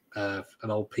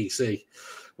PC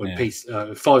when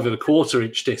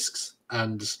 5.25-inch discs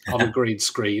and on a green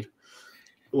screen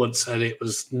once, and it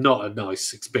was not a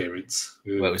nice experience.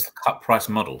 Well, it was the cut price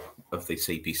model of the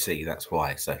CPC. That's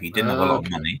why. So if you didn't have a lot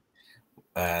of money,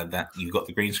 that you got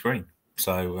the green screen.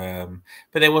 So,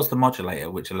 but there was the modulator,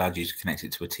 which allowed you to connect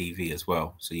it to a TV as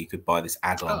well. So you could buy this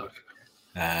add-on.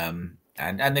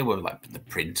 And there were like the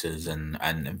printers and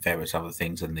various other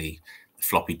things, and the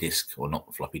floppy disk, or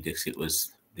not floppy disk, it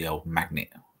was the old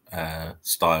magnet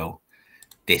style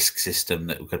disk system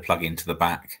that we could plug into the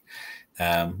back,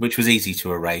 which was easy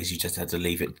to erase. You just had to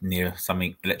leave it near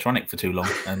something electronic for too long,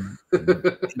 and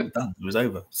it was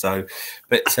over. So,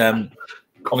 but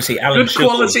obviously, Alan good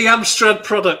quality Amstrad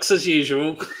products as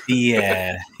usual.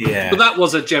 Yeah. But that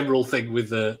was a general thing with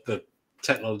the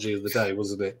technology of the day,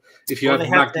 wasn't it? If you had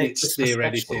magnets near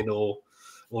anything or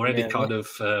any kind of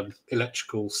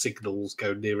electrical signals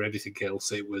going near anything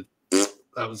else, it would.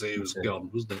 That was it. It was gone,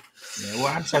 wasn't it? Yeah.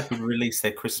 Well, Amstrad would release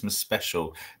their Christmas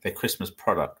special, their Christmas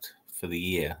product for the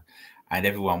year, and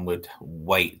everyone would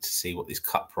wait to see what this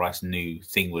cut price new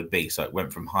thing would be. So it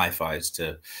went from hi-fis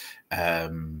to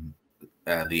the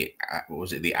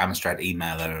Amstrad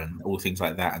emailer and all things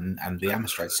like that, and the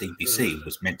Amstrad CPC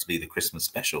was meant to be the Christmas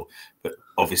special, but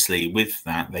obviously with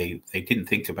that they didn't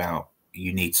think about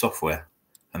you need software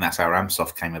and that's how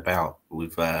Amsoft came about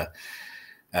with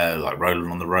like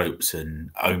Rolling on the Ropes and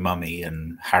Oh Mummy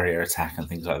and Harrier Attack and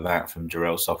things like that from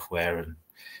Jarrell Software. And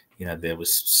there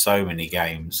was so many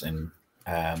games, and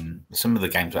some of the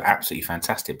games were absolutely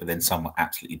fantastic, but then some were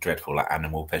absolutely dreadful, like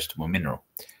Animal, Vegetable, Mineral.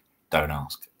 Don't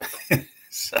ask.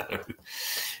 So,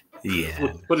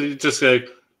 yeah. What did you just go?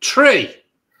 Tree.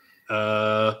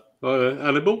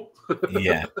 Animal.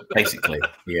 Yeah, basically.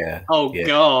 Yeah. Oh yeah.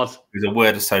 God. It was a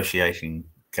word association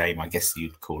game, I guess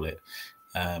you'd call it.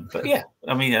 But yeah,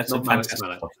 I mean, that's a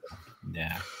fantastic.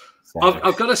 Yeah. So.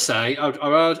 I've got to say,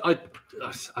 I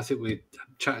think we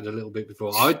chatted a little bit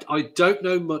before. I don't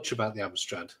know much about the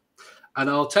Amstrad, and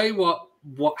I'll tell you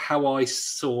how I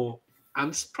saw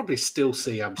and probably still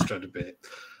see Amstrad a bit.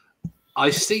 I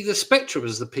see the Spectrum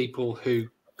as the people who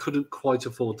couldn't quite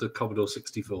afford the Commodore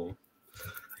 64,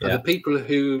 and the people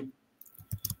who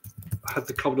had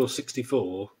the Commodore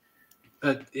 64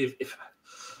 if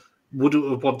wouldn't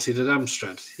have wanted an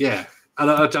Amstrad. Yeah, and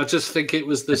I just think it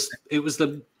was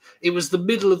the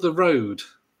middle of the road.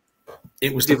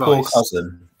 It was the poor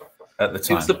cousin at the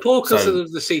time. It was the poor cousin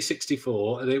of the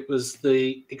C64, and it was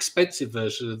the expensive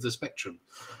version of the Spectrum.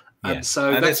 And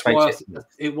so that's why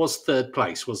it was third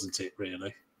place, wasn't it,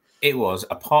 really? It was,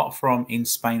 apart from in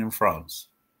Spain and France,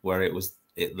 where it was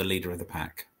the leader of the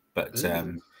pack. But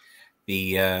in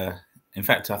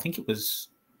fact, I think it was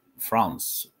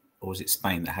France, or was it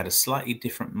Spain, that had a slightly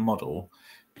different model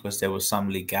because there was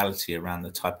some legality around the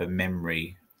type of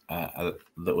memory that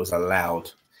was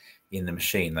allowed in the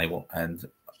machine. And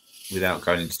without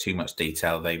going into too much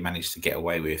detail, they managed to get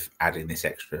away with adding this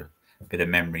extra bit of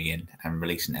memory in and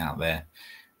releasing it out there.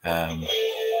 But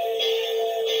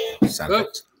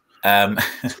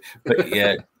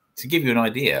yeah, to give you an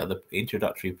idea, the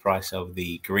introductory price of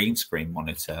the green screen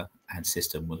monitor and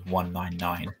system was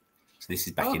 $199. So this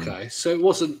is back in. Okay, so it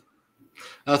wasn't.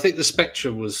 I think the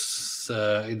Spectrum was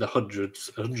in the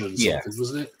hundreds something,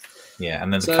 wasn't it? Yeah,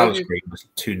 and then the color screen was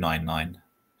 $299.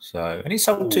 So, and it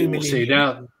sold 2 million. See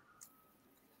now.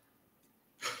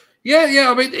 Yeah.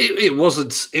 I mean, it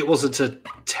wasn't a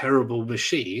terrible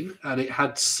machine, and it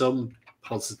had some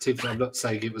positives. I'm not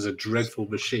saying it was a dreadful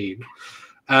machine.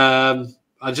 I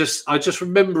just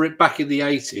remember it back in the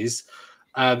 80s.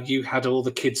 You had all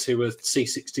the kids who were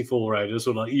C64 owners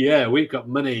were like, yeah, we've got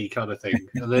money kind of thing.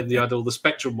 And then you had all the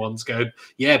Spectrum ones going,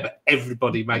 yeah, but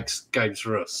everybody makes games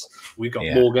for us. We've got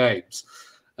more games.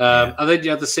 And then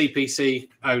you had the CPC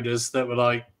owners that were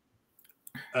like,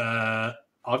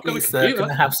 I've got a computer. Can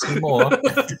I have some more?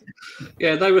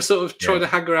 Yeah, they were sort of trying to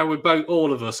hang around with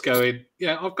all of us going,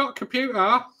 yeah, I've got a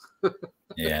computer.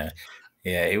 Yeah,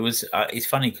 it was. It's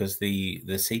funny because the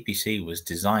CPC was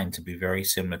designed to be very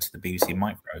similar to the BBC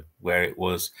Micro, where it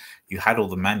was you had all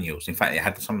the manuals. In fact, it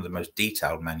had some of the most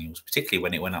detailed manuals, particularly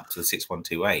when it went up to the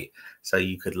 6128. So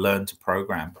you could learn to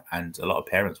program, and a lot of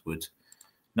parents would.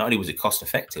 Not only was it cost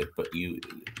effective, but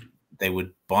they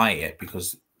would buy it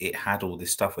because it had all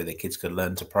this stuff where their kids could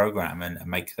learn to program and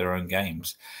make their own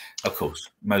games. Of course,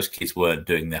 most kids weren't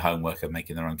doing their homework and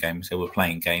making their own games. They were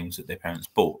playing games that their parents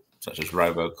bought, such as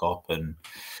RoboCop and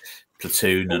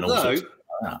Platoon and all sorts of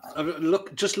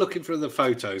that. Just looking through the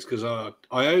photos, because I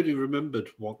only remembered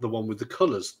the one with the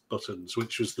colours buttons,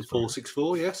 which was the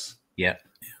 464, yes? Yeah.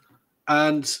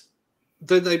 And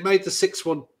then they made the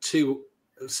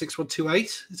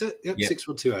 6128, is it? Yep,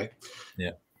 6128.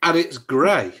 Yeah. And it's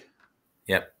grey.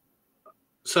 Yep.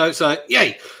 So it's like,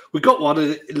 yay, we got one,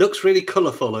 and it looks really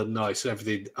colourful and nice and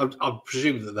everything. I'm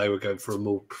presuming that they were going for a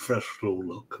more professional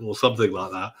look or something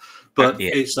like that. But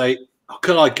it's like,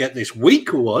 could I get this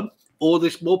weaker one or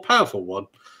this more powerful one?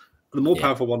 The more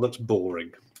powerful one looks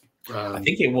boring. I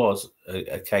think it was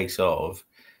a case of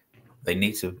they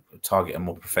need to target a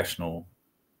more professional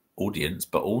audience,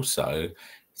 but also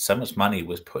so much money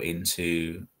was put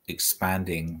into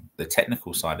expanding the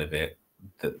technical side of it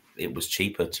that it was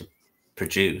cheaper to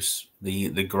produce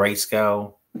the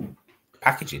grayscale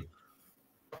packaging.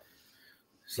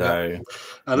 So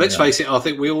let's face it, I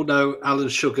think we all know Alan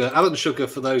Sugar. Alan Sugar,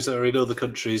 for those that are in other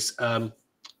countries, who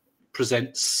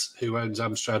owns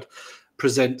Amstrad,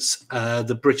 presents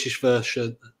the British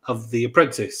version of The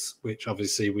Apprentice, which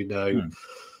obviously we know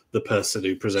the person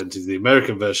who presented the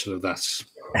American version of that.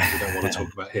 We don't want to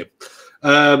talk about him.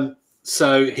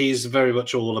 So he's very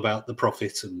much all about the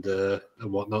profit and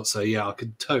whatnot. So yeah, I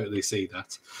can totally see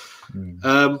that.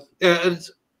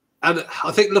 And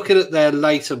I think looking at their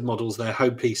later models, their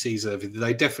home PCs and everything,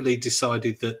 they definitely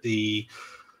decided that the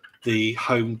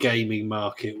home gaming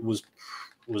market was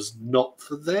not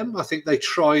for them. I think they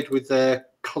tried with their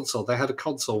console. They had a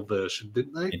console version,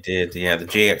 didn't they? It did, yeah, the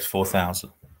GX 4000.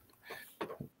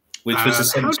 which was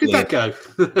essentially how did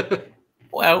that go?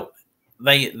 Well,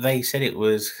 they said it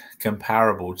was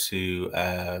comparable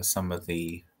to some of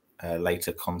the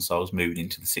later consoles moving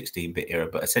into the 16-bit era,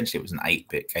 but essentially it was an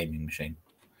 8-bit gaming machine.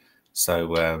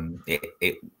 So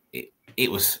it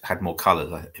was had more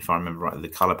colors, if I remember right. The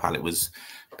color palette was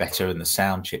better and the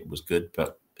sound chip was good,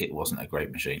 but it wasn't a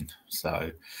great machine.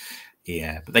 So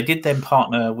yeah, but they did then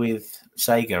partner with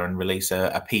Sega and release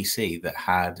a PC that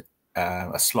had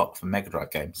a slot for Mega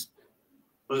Drive games.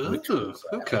 Which was,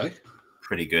 okay,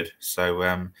 pretty good.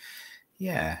 So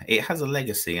yeah, it has a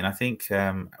legacy, and I think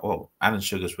well, Alan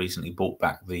Sugar's recently bought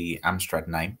back the Amstrad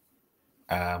name,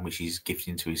 which he's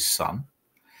gifting to his son.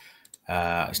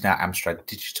 It's now Amstrad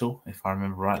Digital, if I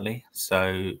remember rightly.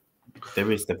 So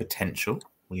there is the potential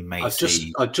we may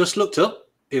see. I just looked up.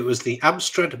 It was the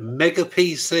Amstrad Mega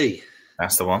PC.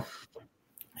 That's the one.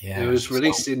 Yeah, it was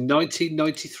released in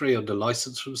 1993 under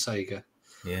license from Sega.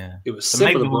 Yeah, it was so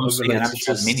similar. Maybe we'll see an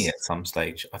Amstrad Mini at some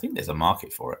stage. I think there's a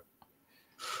market for it.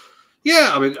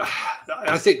 Yeah, I mean,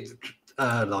 I think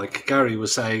like Gary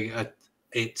was saying,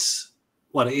 it's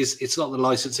not the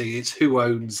licensing; it's who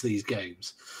owns these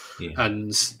games. Yeah.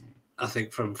 And I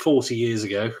think from 40 years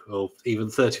ago, or even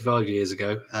 35 years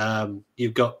ago,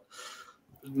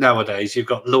 nowadays you've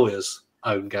got lawyers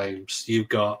own games, you've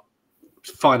got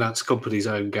finance companies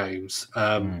own games,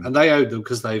 and they own them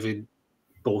because they've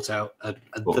bought out the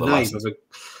name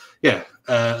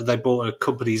of they bought a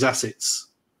company's assets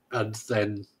and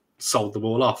then sold them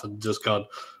all off and just gone,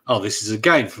 oh, this is a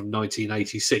game from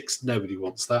 1986. Nobody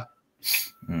wants that.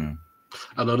 Mm.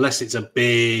 And unless it's a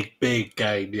big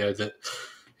game,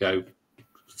 that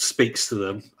speaks to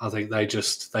them, I think they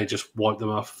just wipe them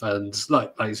off. And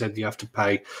like you said, you have to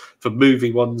pay for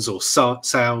movie ones or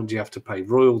sound. You have to pay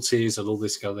royalties and all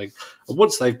this kind of thing. And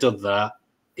once they've done that,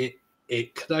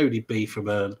 it can only be from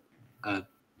an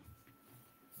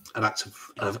act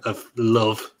of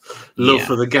love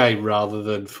for the game rather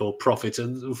than for profit.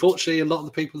 And unfortunately, a lot of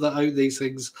the people that own these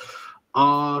things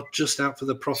are just out for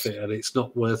the profit, and it's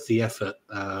not worth the effort.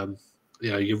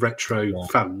 Your retro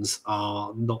fans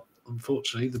are not,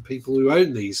 unfortunately, the people who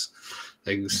own these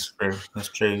things. That's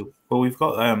true. Well, we've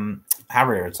got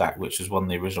Harrier Attack, which was one of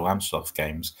the original Amsoft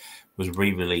games, was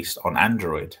re-released on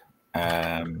Android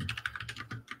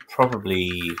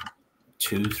probably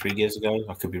 2-3 years ago.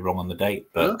 I could be wrong on the date,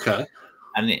 but okay.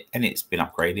 And it's been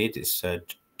upgraded. It's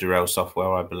Durrell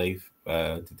Software, I believe,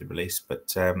 did the release,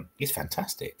 but it's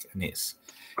fantastic, and it's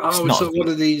not one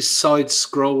of these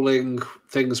side-scrolling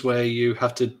things where you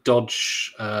have to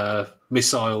dodge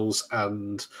missiles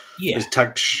and there's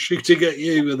tanks shooting at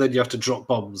you, and then you have to drop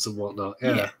bombs and whatnot.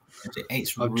 Yeah.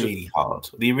 It's really hard.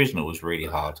 The original was really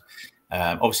hard.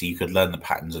 Obviously, you could learn the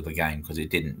patterns of the game because it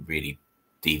didn't really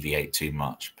deviate too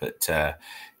much, but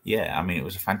yeah, I mean, it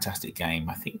was a fantastic game.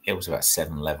 I think it was about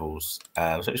 7 levels,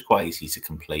 so it was quite easy to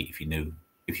complete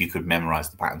if you could memorize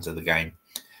the patterns of the game.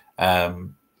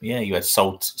 Yeah, you had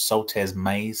Soltaire's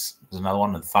Maze was another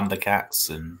one, and Thundercats,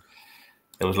 and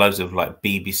there was loads of like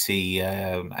BBC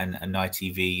and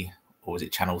ITV, or was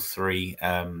it Channel 3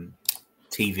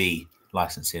 TV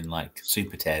licensing, like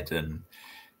Super Ted and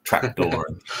Trapdoor.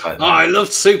 And like that. I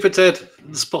loved Super Ted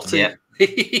and Spotty. Yeah.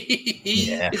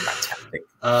 Yeah, fantastic.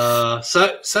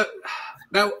 So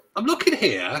now I'm looking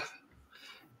here.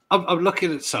 I'm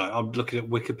looking at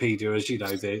Wikipedia, as you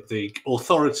know, the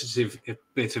authoritative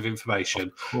bit of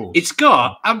information. It's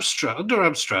got Amstrad, under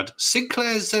Amstrad,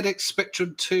 Sinclair ZX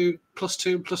Spectrum 2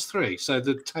 +2 and +3, so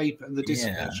the tape and the disc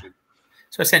version.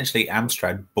 So essentially,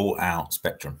 Amstrad bought out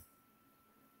Spectrum.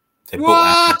 They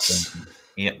bought out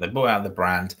they bought out the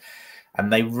brand,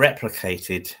 and they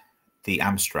replicated the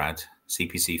Amstrad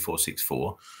CPC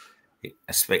 464. It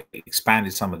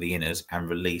expanded some of the inners and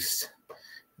released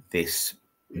this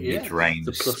mid-range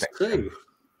the +2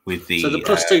 with the. So the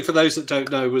 +2, for those that don't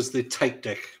know, was the tape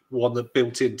deck one, that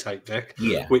built-in tape deck.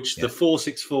 Which the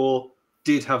 464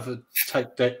 did have a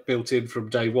tape deck built in from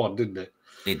day one, didn't it?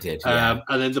 It did. And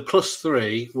then the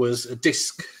 +3 was a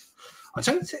disc. I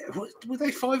don't think were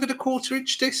they 5 1/4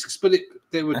 inch discs, but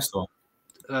they were. That's the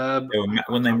one.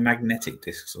 When they magnetic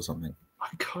discs or something. I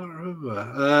can't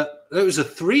remember. It was a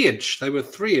 3-inch. They were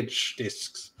 3-inch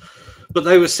discs, but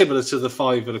they were similar to the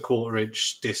 5 1/4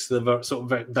 inch discs.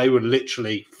 They were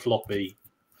literally floppy.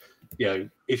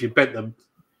 If you bent them,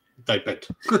 they bent.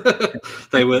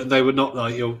 they were not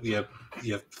like your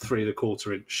 3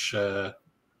 1/4 inch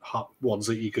ones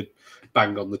that you could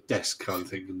bang on the desk kind of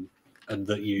thing, and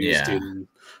that you used in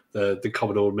the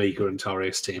Commodore Amiga and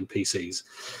Atari ST and PCs.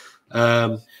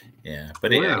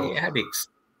 But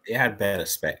it had better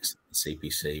specs than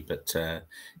CPC, but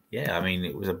I mean,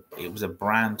 it was a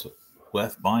brand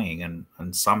worth buying,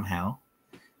 and somehow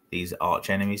these arch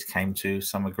enemies came to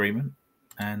some agreement,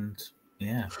 and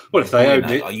yeah. Well, if they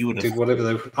owned it, you would have did whatever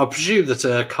they. I presume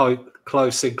that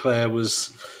Clive Sinclair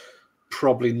was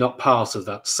probably not part of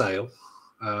that sale,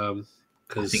 because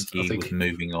I think he was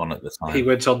moving on at the time. He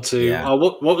went on to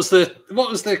what was the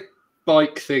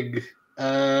bike thing?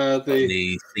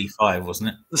 The C5, wasn't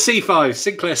it? The C5,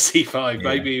 Sinclair C5. Yeah.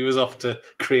 Maybe he was off to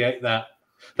create that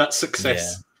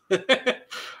success. Yeah.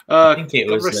 I think it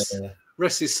was.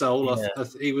 Rest his soul. Yeah.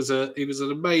 He was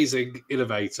an amazing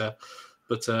innovator,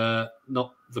 but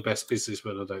not the best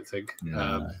businessman, I don't think.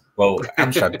 No. Well,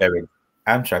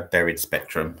 Amstrad buried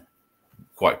Spectrum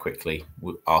quite quickly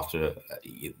after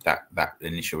that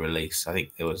initial release. I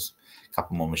think there was a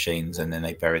couple more machines, and then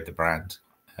they buried the brand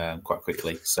quite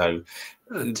quickly. So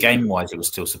game-wise, it was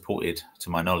still supported, to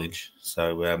my knowledge.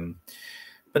 So,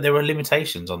 but there were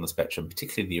limitations on the Spectrum,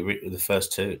 particularly the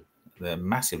first two. The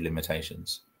massive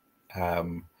limitations.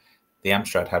 The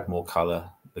Amstrad had more color.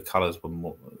 The colors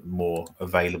were more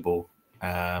available.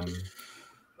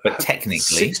 But technically,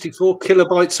 64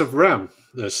 kilobytes of RAM.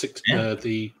 The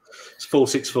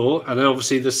 464, and then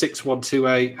obviously the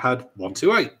 6128 had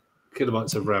 128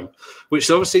 kilobytes of RAM, which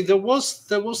obviously there was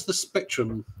the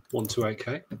Spectrum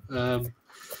 128K,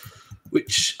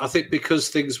 which I think because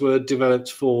things were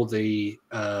developed for the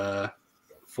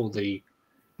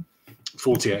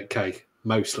 48K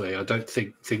mostly, I don't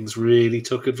think things really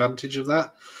took advantage of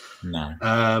that.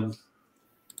 No.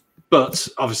 But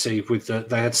obviously,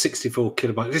 they had 64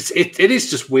 kilobytes. It is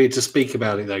just weird to speak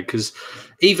about it though, because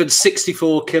even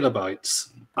 64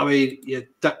 kilobytes. I mean,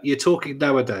 you're talking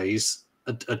nowadays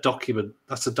a document.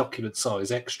 That's a document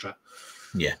size extra.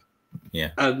 Yeah, yeah.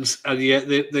 And yet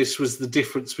this was the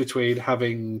difference between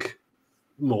having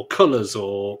more colours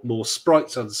or more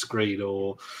sprites on the screen,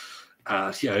 or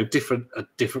a different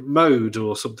mode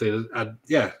or something. And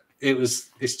yeah,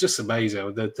 it's just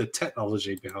amazing. The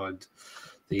technology behind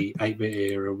the 8-bit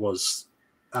era was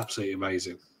absolutely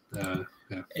amazing. Yeah.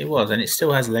 It was, and it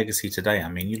still has legacy today. I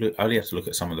mean, you only have to look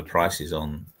at some of the prices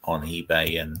on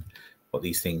eBay and what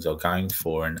these things are going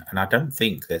for, and I don't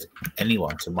think there's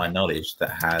anyone, to my knowledge,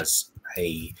 that has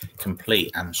a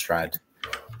complete Amstrad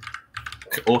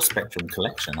or Spectrum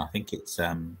collection. I think it's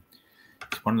one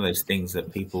of those things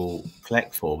that people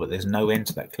collect for, but there's no end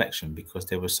to that collection because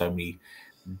there were so many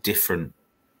different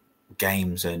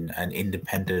games and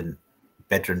independent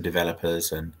veteran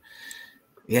developers, and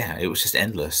yeah, it was just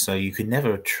endless. So you could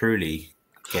never truly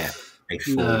get a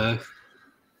full.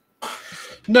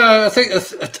 No, I think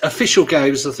official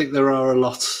games. I think there are a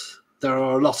lot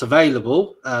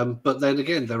available, but then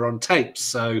again, they're on tapes,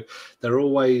 so they're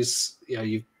always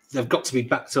they've got to be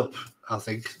backed up. I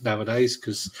think nowadays,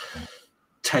 because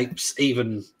tapes,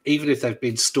 even if they've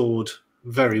been stored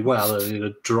very well and in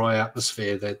a dry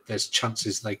atmosphere, there's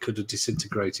chances they could have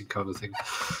disintegrated, kind of thing.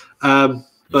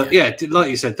 But yeah, like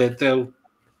you said, they'll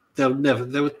never.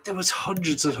 There was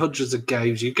hundreds and hundreds of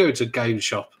games. You go to a game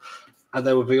shop, and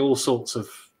there would be all sorts of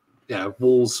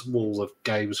walls of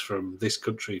games from this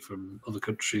country, from other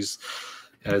countries,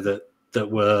 that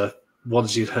were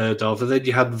ones you'd heard of, and then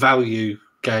you had value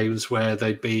games where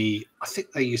they'd be. I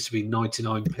think they used to be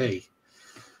 99p.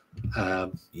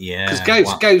 Because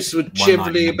games were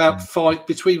generally about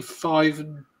between £5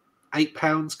 and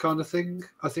 £8 kind of thing.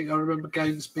 I think I remember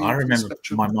games being. I remember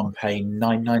my mum paying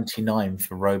 £9.99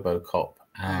 for RoboCop,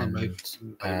 and maybe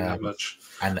that much.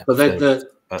 But then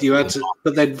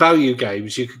but then value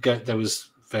games you could get. There was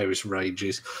various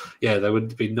ranges. Yeah, there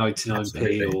would be 99p.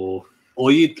 Absolutely.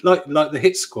 Or you'd like the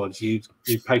Hit Squad. You'd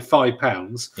pay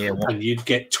 £5, and you'd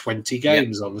get 20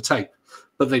 games on the tape.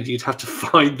 But then you'd have to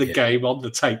find the game on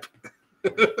the tape.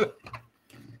 That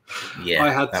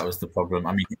was the problem.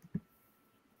 I mean,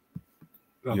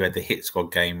 you had the Hit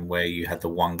Squad game where you had the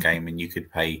one game and you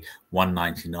could pay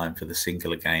 $1.99 for the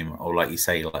singular game, or like you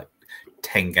say, like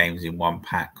 10 games in one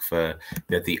pack for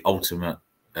the ultimate.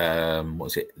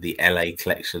 The LA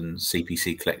collection,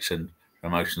 CPC collection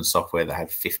promotion software that had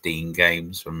 15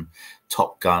 games, from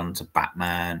Top Gun to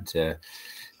Batman to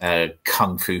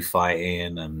Kung Fu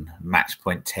fighting and match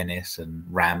point tennis and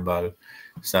Rambo.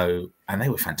 So, and they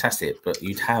were fantastic, but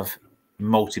you'd have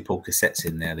multiple cassettes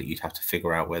in there that you'd have to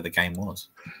figure out where the game was.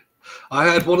 I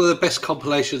had one of the best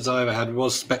compilations I ever had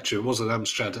was Spectrum. It wasn't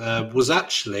Amstrad. Was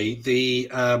actually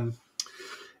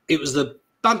it was the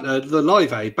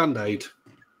Live Aid, Band-Aid,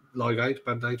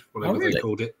 whatever they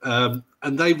called it.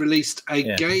 And they released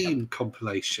a game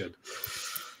compilation.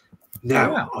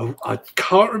 Now, I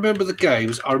can't remember the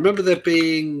games. I remember there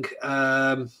being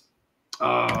Live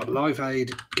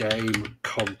Aid game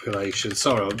compilation.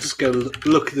 Sorry, I'm just going to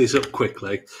look this up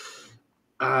quickly.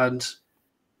 and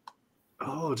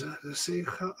let's see,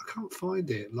 I can't find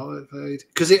it. Live Aid,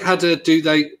 because it had a do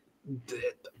they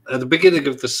at the beginning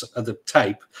of the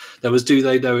tape there was do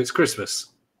they know it's Christmas,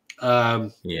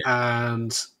 and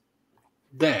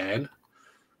then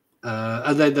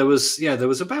there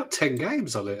was about 10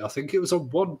 games on it. I think it was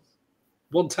on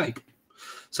one tape,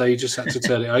 so you just had to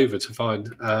turn it over to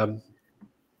find.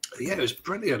 It was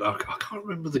brilliant. I can't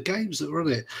remember the games that were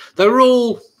on it. They were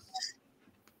all,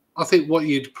 I think, what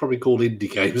you'd probably call indie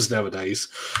games nowadays.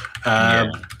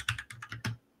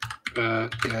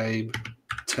 Game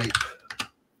tape.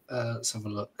 Let's have a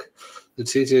look. The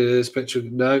TT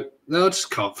Spectrum. No, I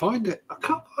just can't find it. I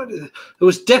can't find it. There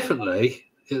was definitely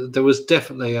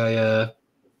a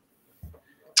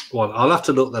one. I'll have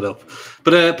to look that up.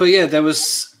 But yeah, there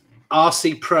was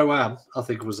RC Pro Am. I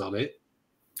think was on it.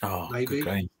 Oh, maybe. Good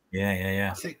game.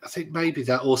 Yeah. I think maybe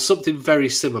that or something very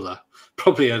similar.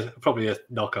 Probably a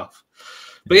knockoff.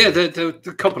 But yeah,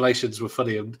 the compilations were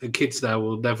funny, and kids now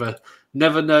will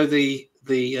never know the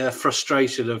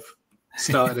frustration of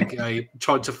starting a game,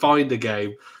 trying to find a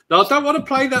game. No, I don't want to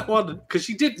play that one because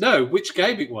you didn't know which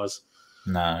game it was.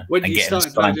 No, when you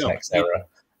started playing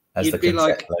it, you'd be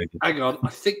like, loaded. "Hang on, I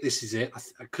think this is it,"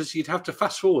 because you'd have to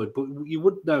fast forward, but you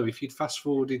wouldn't know if you'd fast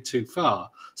forwarded too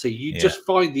far. So you just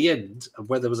find the end and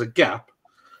where there was a gap,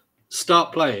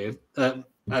 start playing, and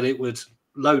it would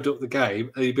load up the game,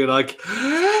 and you'd be like,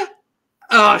 "Oh,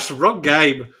 it's the wrong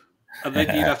game," and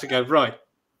then you'd have to go right.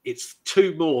 It's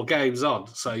 2 more games on,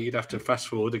 so you'd have to fast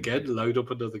forward again, load up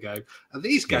another game, and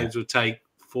these games would take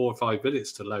 4 or 5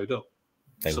 minutes to load up.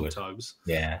 They sometimes,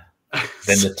 would. Yeah.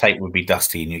 Then the tape would be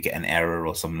dusty, and you get an error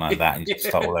or something like that, and you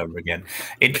start all over again.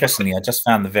 Interestingly, I just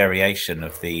found the variation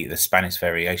of the Spanish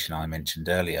variation I mentioned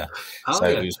earlier.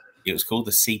 It was called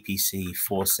the CPC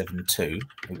 472.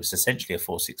 It was essentially a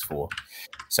 464.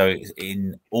 So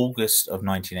in August of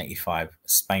 1985,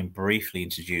 Spain briefly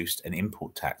introduced an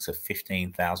import tax of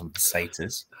 15,000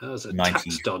 pesetas, that was a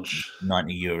tax dodge.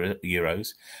 90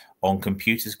 euros, on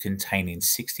computers containing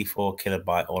 64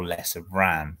 kilobyte or less of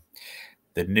RAM.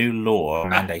 The new law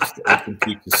mandated that all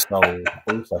computers sold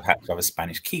also had to have a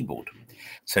Spanish keyboard.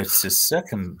 So to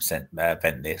circumvent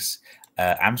this,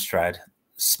 Amstrad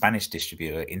Spanish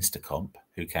distributor Instacomp,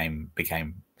 who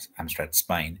became Amstrad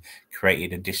Spain,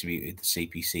 created and distributed the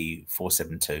CPC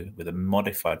 472 with a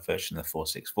modified version of the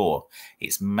 464.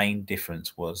 Its main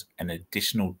difference was an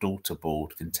additional daughter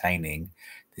board containing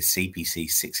the CPC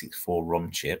 664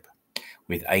 ROM chip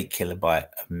with 8 kilobyte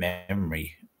of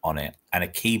memory on it and a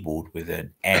keyboard with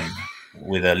an N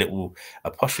with a little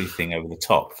apostrophe thing over the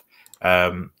top.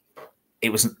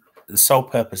 It was the sole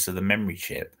purpose of the memory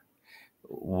chip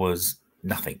was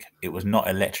nothing. It was not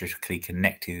electrically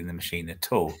connected in the machine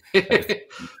at all.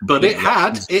 But it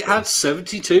had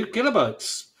 72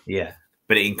 kilobytes. Yeah,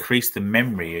 but it increased the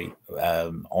memory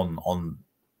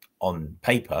on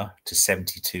paper to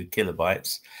 72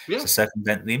 kilobytes to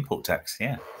circumvent the import tax.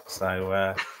 Yeah,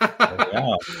 so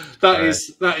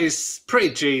that is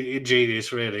pretty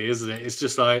ingenious, really, isn't it? It's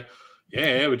just like,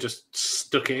 we just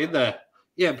stuck it in there.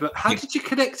 Yeah, but how did you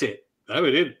connect it? No,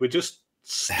 we didn't. We just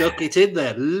stuck it in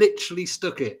there, literally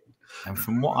stuck it. And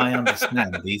from what I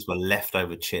understand, these were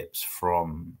leftover chips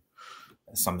from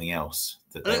something else.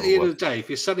 At the end of the day, if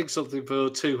you're selling something for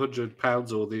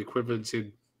 £200 or the equivalent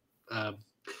in,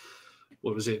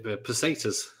 what was it,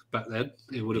 pesetas back then,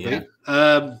 it would have been.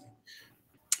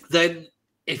 Then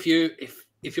if you're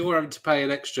having to pay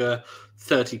an extra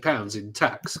 £30 in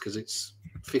tax because it's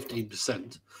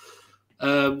 15%,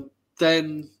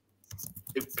 then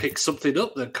pick something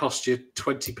up that costs you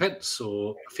 20 pence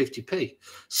or 50p.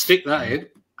 Stick that in,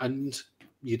 and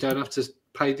you don't have to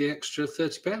pay the extra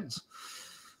 £30.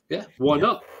 Yeah, why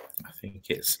not? I think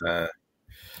it's.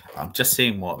 I'm just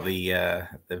seeing what the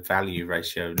value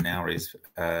ratio now is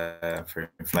for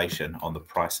inflation on the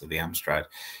price of the Amstrad.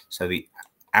 So the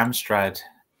Amstrad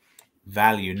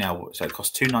value now, so it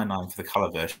costs £299 for the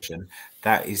colour version.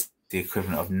 That is the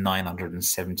equivalent of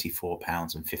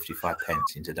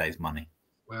 £974.55 in today's money.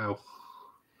 Wow.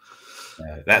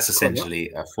 That's essentially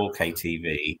a 4K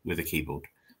TV with a keyboard.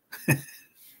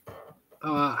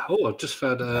 I've just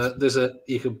found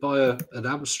you can buy an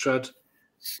Amstrad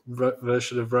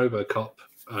version of RoboCop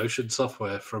Ocean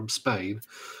software from Spain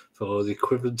for the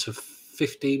equivalent of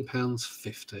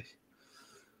 £15.50.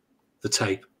 The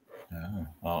tape. Oh,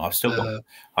 well, I've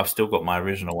still got my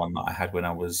original one that I had when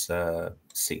I was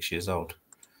 6 years old.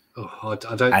 Oh, I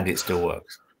don't, and it still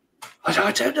works.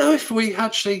 I don't know if we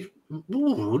actually. I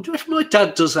wonder if my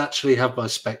dad does actually have my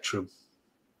Spectrum.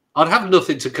 I'd have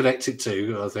nothing to connect it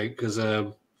to, I think, because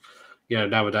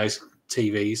nowadays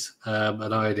TVs,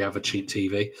 and I only have a cheap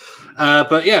TV.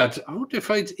 But yeah, I wonder if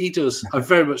he does. I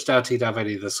very much doubt he'd have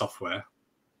any of the software.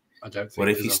 I don't think. Well,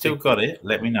 if you still got it,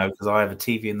 let me know, because I have a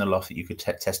TV in the loft that you could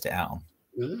test it out on.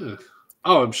 Yeah.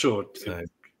 Oh, I'm sure. So.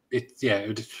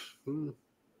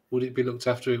 Would it be looked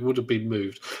after? It would have been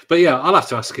moved. But yeah, I'll have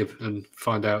to ask him and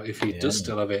find out if he does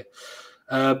still have it.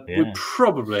 We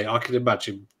probably, I can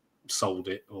imagine, sold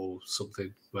it or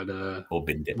something when or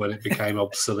binned it when it became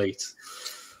obsolete.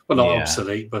 Well, not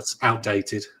obsolete, but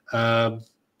outdated. And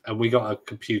we got a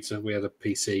computer. We had a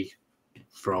PC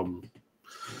from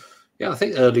I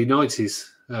think early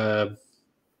 90s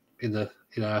in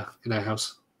our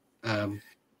house. The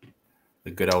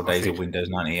good old days of Windows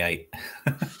 98.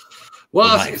 Well,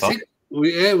 I think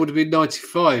it would have been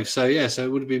 95. So so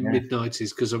it would have been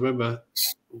mid-90s, because I remember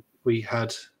we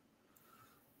had.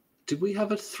 Did we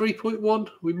have a 3.1?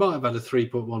 We might have had a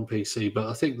 3.1 PC, but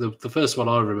I think the first one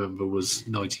I remember was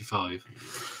 95,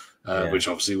 which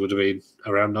obviously would have been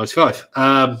around 95.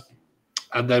 And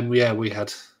then we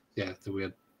had.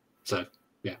 So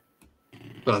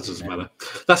but that doesn't matter.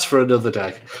 That's for another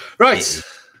day, right?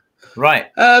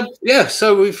 Right.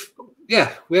 So we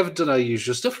haven't done our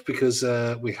usual stuff because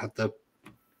we had the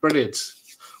brilliant.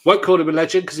 Won't call him a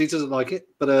legend because he doesn't like it,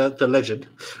 but the legend,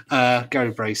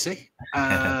 Gary Bracey,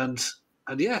 and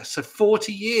so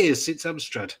 40 years since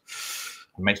Amstrad.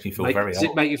 It makes me feel very old. Does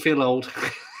it make you feel old?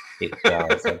 It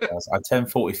does. It does. I turn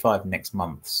 45 next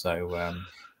month, so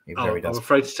it very does. I'm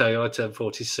afraid to tell you, I turned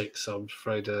 46. So I'm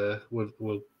afraid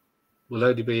we'll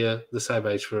only be the same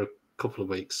age for a couple of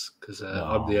weeks, because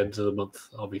I'm the end of the month.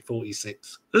 I'll be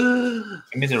 46.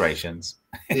 Commiserations.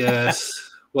 Yes.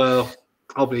 Well,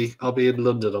 I'll be in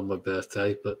London on my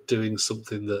birthday, but doing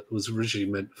something that was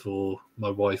originally meant for my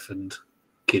wife and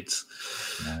kids.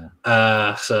 Yeah.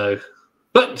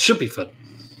 But it should be fun.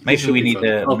 Maybe we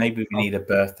need a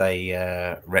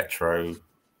birthday retro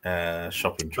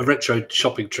shopping trip. A retro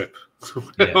shopping trip.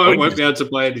 I won't be able to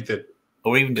buy anything.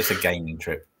 Or even just a gaming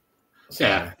trip. So.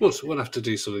 Yeah, we'll have to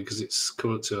do something because it's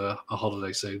coming up to a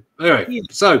holiday soon. Anyway,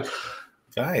 so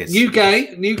guys, new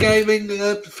gaming,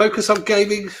 focus on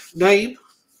gaming name.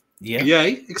 Yeah,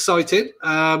 yay, exciting.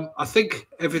 I think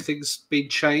everything's been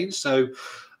changed. So,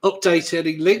 update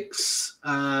any links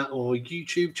or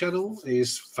YouTube channel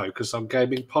is Focus on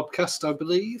Gaming Podcast, I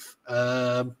believe.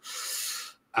 The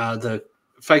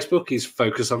Facebook is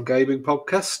Focus on Gaming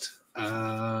Podcast,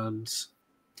 and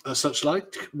such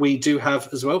like. We do have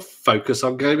as well Focus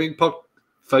on Gaming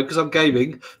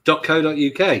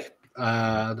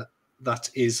focusongaming.co.uk.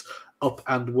 That is up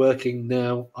and working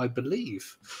now, I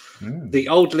believe. The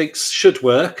old links should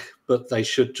work, but they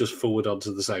should just forward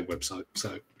onto the same website.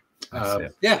 So So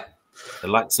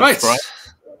like, subscribe. Right.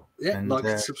 Yeah, and,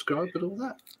 like, subscribe and all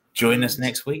that. Join us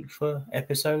next week for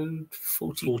episode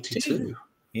 42.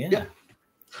 Yeah.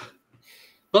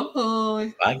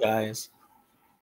 Bye. Bye, guys.